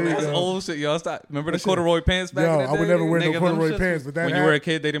 Yeah, there you That's go. old shit, yo. Stop. Remember the That shit- corduroy pants back Yo, in the day? I would never wear Nigga, no them corduroy shits pants, was- but that When you were a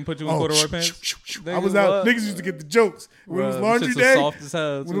kid, they didn't put you in corduroy pants. I was out. Niggas used to get the jokes. When it was Bruh, laundry them shits was day, soft as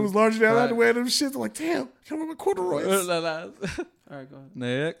hell. when it was laundry day, I had to wear them shits. I'm like, damn, can I wear my corduroys? All right, go ahead.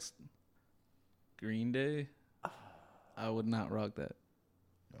 Next, Green Day. I would not rock that.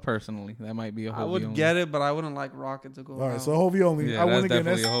 Personally, that might be a I Hovey would only. get it, but I wouldn't like Rocket to go. All right, out. so Hovey Only. Yeah, I win that's again.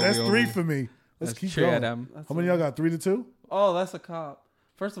 definitely a Hovey That's three only. for me. Let's Let's keep cheer going. them. That's How many of y'all got? 3-2? Oh, that's a cop.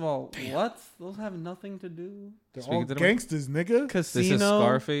 First of all, what? Those have nothing to do. They're Speaking all to them. gangsters, nigga. Casino,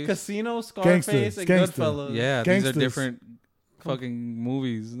 Scarface. Casino, Scarface, Gangsters, and gangster. Goodfellas. Yeah, Gangsters. these are different fucking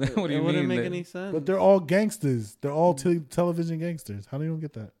movies. What do it you wouldn't mean? make They- any sense. But they're all gangsters. They're all television gangsters. How do you don't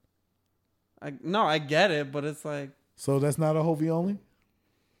get that? No, I get it, but it's like So that's not a Hovey Only?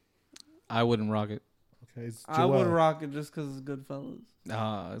 I wouldn't rock it. Okay, it's I would Joel. rock it just because it's Goodfellas.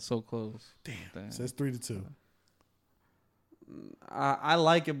 Ah, it's so close. Damn. So that's 3-2. I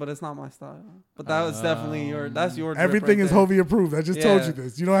like it, but it's not my style. But that was definitely that's your. drip Everything right is there. Hovey approved. I just told Yeah. you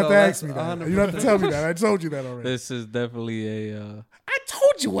this. You don't have So to ask that's me that. 100%. You don't have to tell me that. I told you that already. This is definitely a. I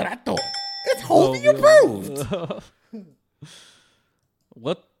told you what I thought. It's Hovey approved.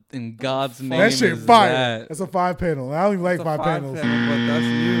 What in God's name That shit is fire. that? That's a 5-panel. I don't even like It's a 5 panels. but that's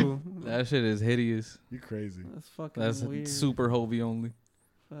you. That shit is hideous. You crazy. That's fucking That's weird. super Hovey only.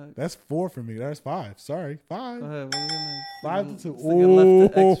 Fuck. That's 4 for me. That's 5. Sorry. 5. Go ahead. What are we gonna? 5-2. This nigga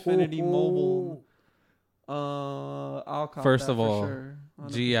left the Xfinity Mobile. I'll cop First that of for all, sure.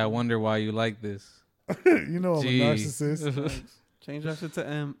 Gee, I wonder why you like this. You know I'm Gee. a narcissist. Thanks. Change that shit to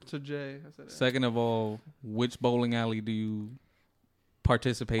M to J. I said M. Second of all, which bowling alley do you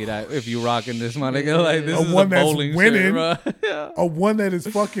participate at if you rocking this, my nigga? Like this A is one a that's bowling winning. shit, bro. Yeah. A one that is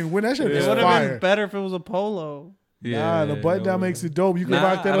fucking win. That shit It is would have been fire. better if it was a polo. Nah, the button down makes it dope. You can Nah,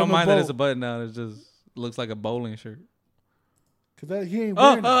 rock that I don't on the mind boat. that it's a button down. It just looks like a bowling shirt. Cause that, he ain't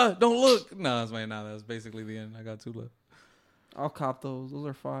wearing it. Don't look. No, that's my nah. That's basically the end. I got 2 left. I'll cop those. Those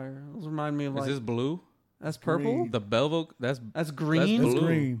are fire. Those remind me of Is like this blue? that's purple. green. The Belleville? That's That's green. It's blue.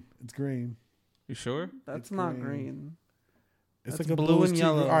 green. It's green. you sure? That's It's not green. green. It's That's like a blue bluish and tea-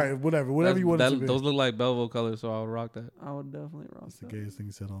 yellow. All right, whatever you want it to be. Those look like Belleville colors, so I'll rock that. I would definitely rock That's the that. gayest thing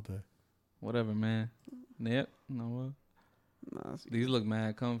he said all day. Whatever, man. Yep. No. Nah, These look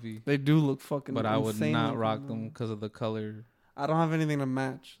mad comfy, they do look fucking. but I would insane not looking, rock though. them because of the color. I don't have anything to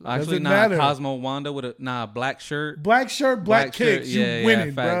match. Actually, Doesn't nah. matter. Cosmo Wanda with a black shirt. Black shirt, black shirt. kicks. Yeah, you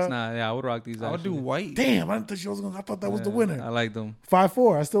winning, facts. bro. Nah, yeah, I would rock these. I would do actually. white. Damn, I didn't think you was gonna. I thought that was the Yeah, winner. I like them.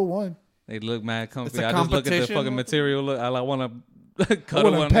 5-4. I still won. They look mad It's comfy. a I just look at the competition. fucking material. Look, I want to I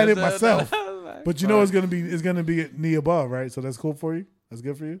cuddle want one. to pet it That's myself. Like, But you know it's gonna be knee above, right? So that's cool for you. That's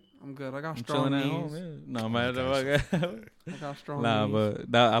good for you. I'm good. I got I'm strong chilling knees. at home. Yeah. No man. I got strong Nah, knees.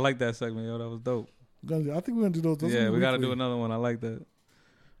 but I like that segment. Yo, that was dope. I think we're gonna do those. Yeah, we got to do weekly. another one. I like that.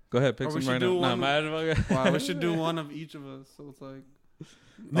 Go ahead, pick Or we some right should do now. Nah, one- man. Wow, we should do one of each of us. So it's like,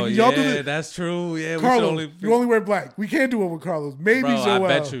 Oh Nigga, y'all do yeah, the- that's true. Yeah, we should Carlos, only. you only wear black. We can't do it with Carlos. Maybe Bro, Joel.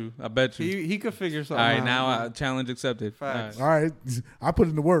 I bet you. he could figure All something right, out. now challenge accepted. Facts. All right. All right, I put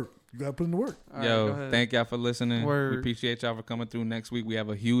in the work. You gotta put in the work. All right, go Yo, ahead. thank y'all for listening. Word. We appreciate y'all for coming through. Next week we have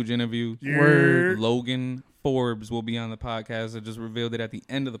a huge interview. Word. Logan Forbes will be on the podcast. I just revealed it at the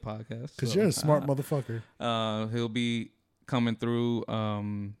end of the podcast. Cause So, you're a smart motherfucker. he'll be coming through.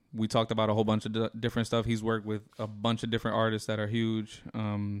 We talked about a whole bunch of different stuff. He's worked with a bunch of different artists that are huge.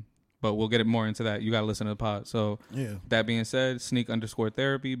 But we'll get it more into that. You gotta listen to the pod. So Yeah. that being said,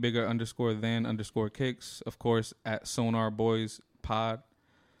 sneak_therapy, bigger_than_kicks, of course, at Sonar Boys Pod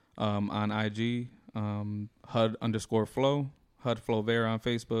on IG, HUD_flow, HUD Flow Vera on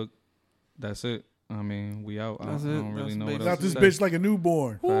Facebook. That's it. I mean, we out. That's I it. don't really That's know what basically else Got this to bitch say. like a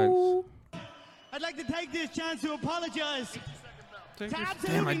newborn. Facts. I'd like to take this chance to apologize. Take To this-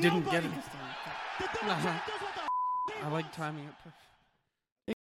 absolutely Damn, I didn't get nobody. it this time. The double Nah. champ does what the I like timing it perfect.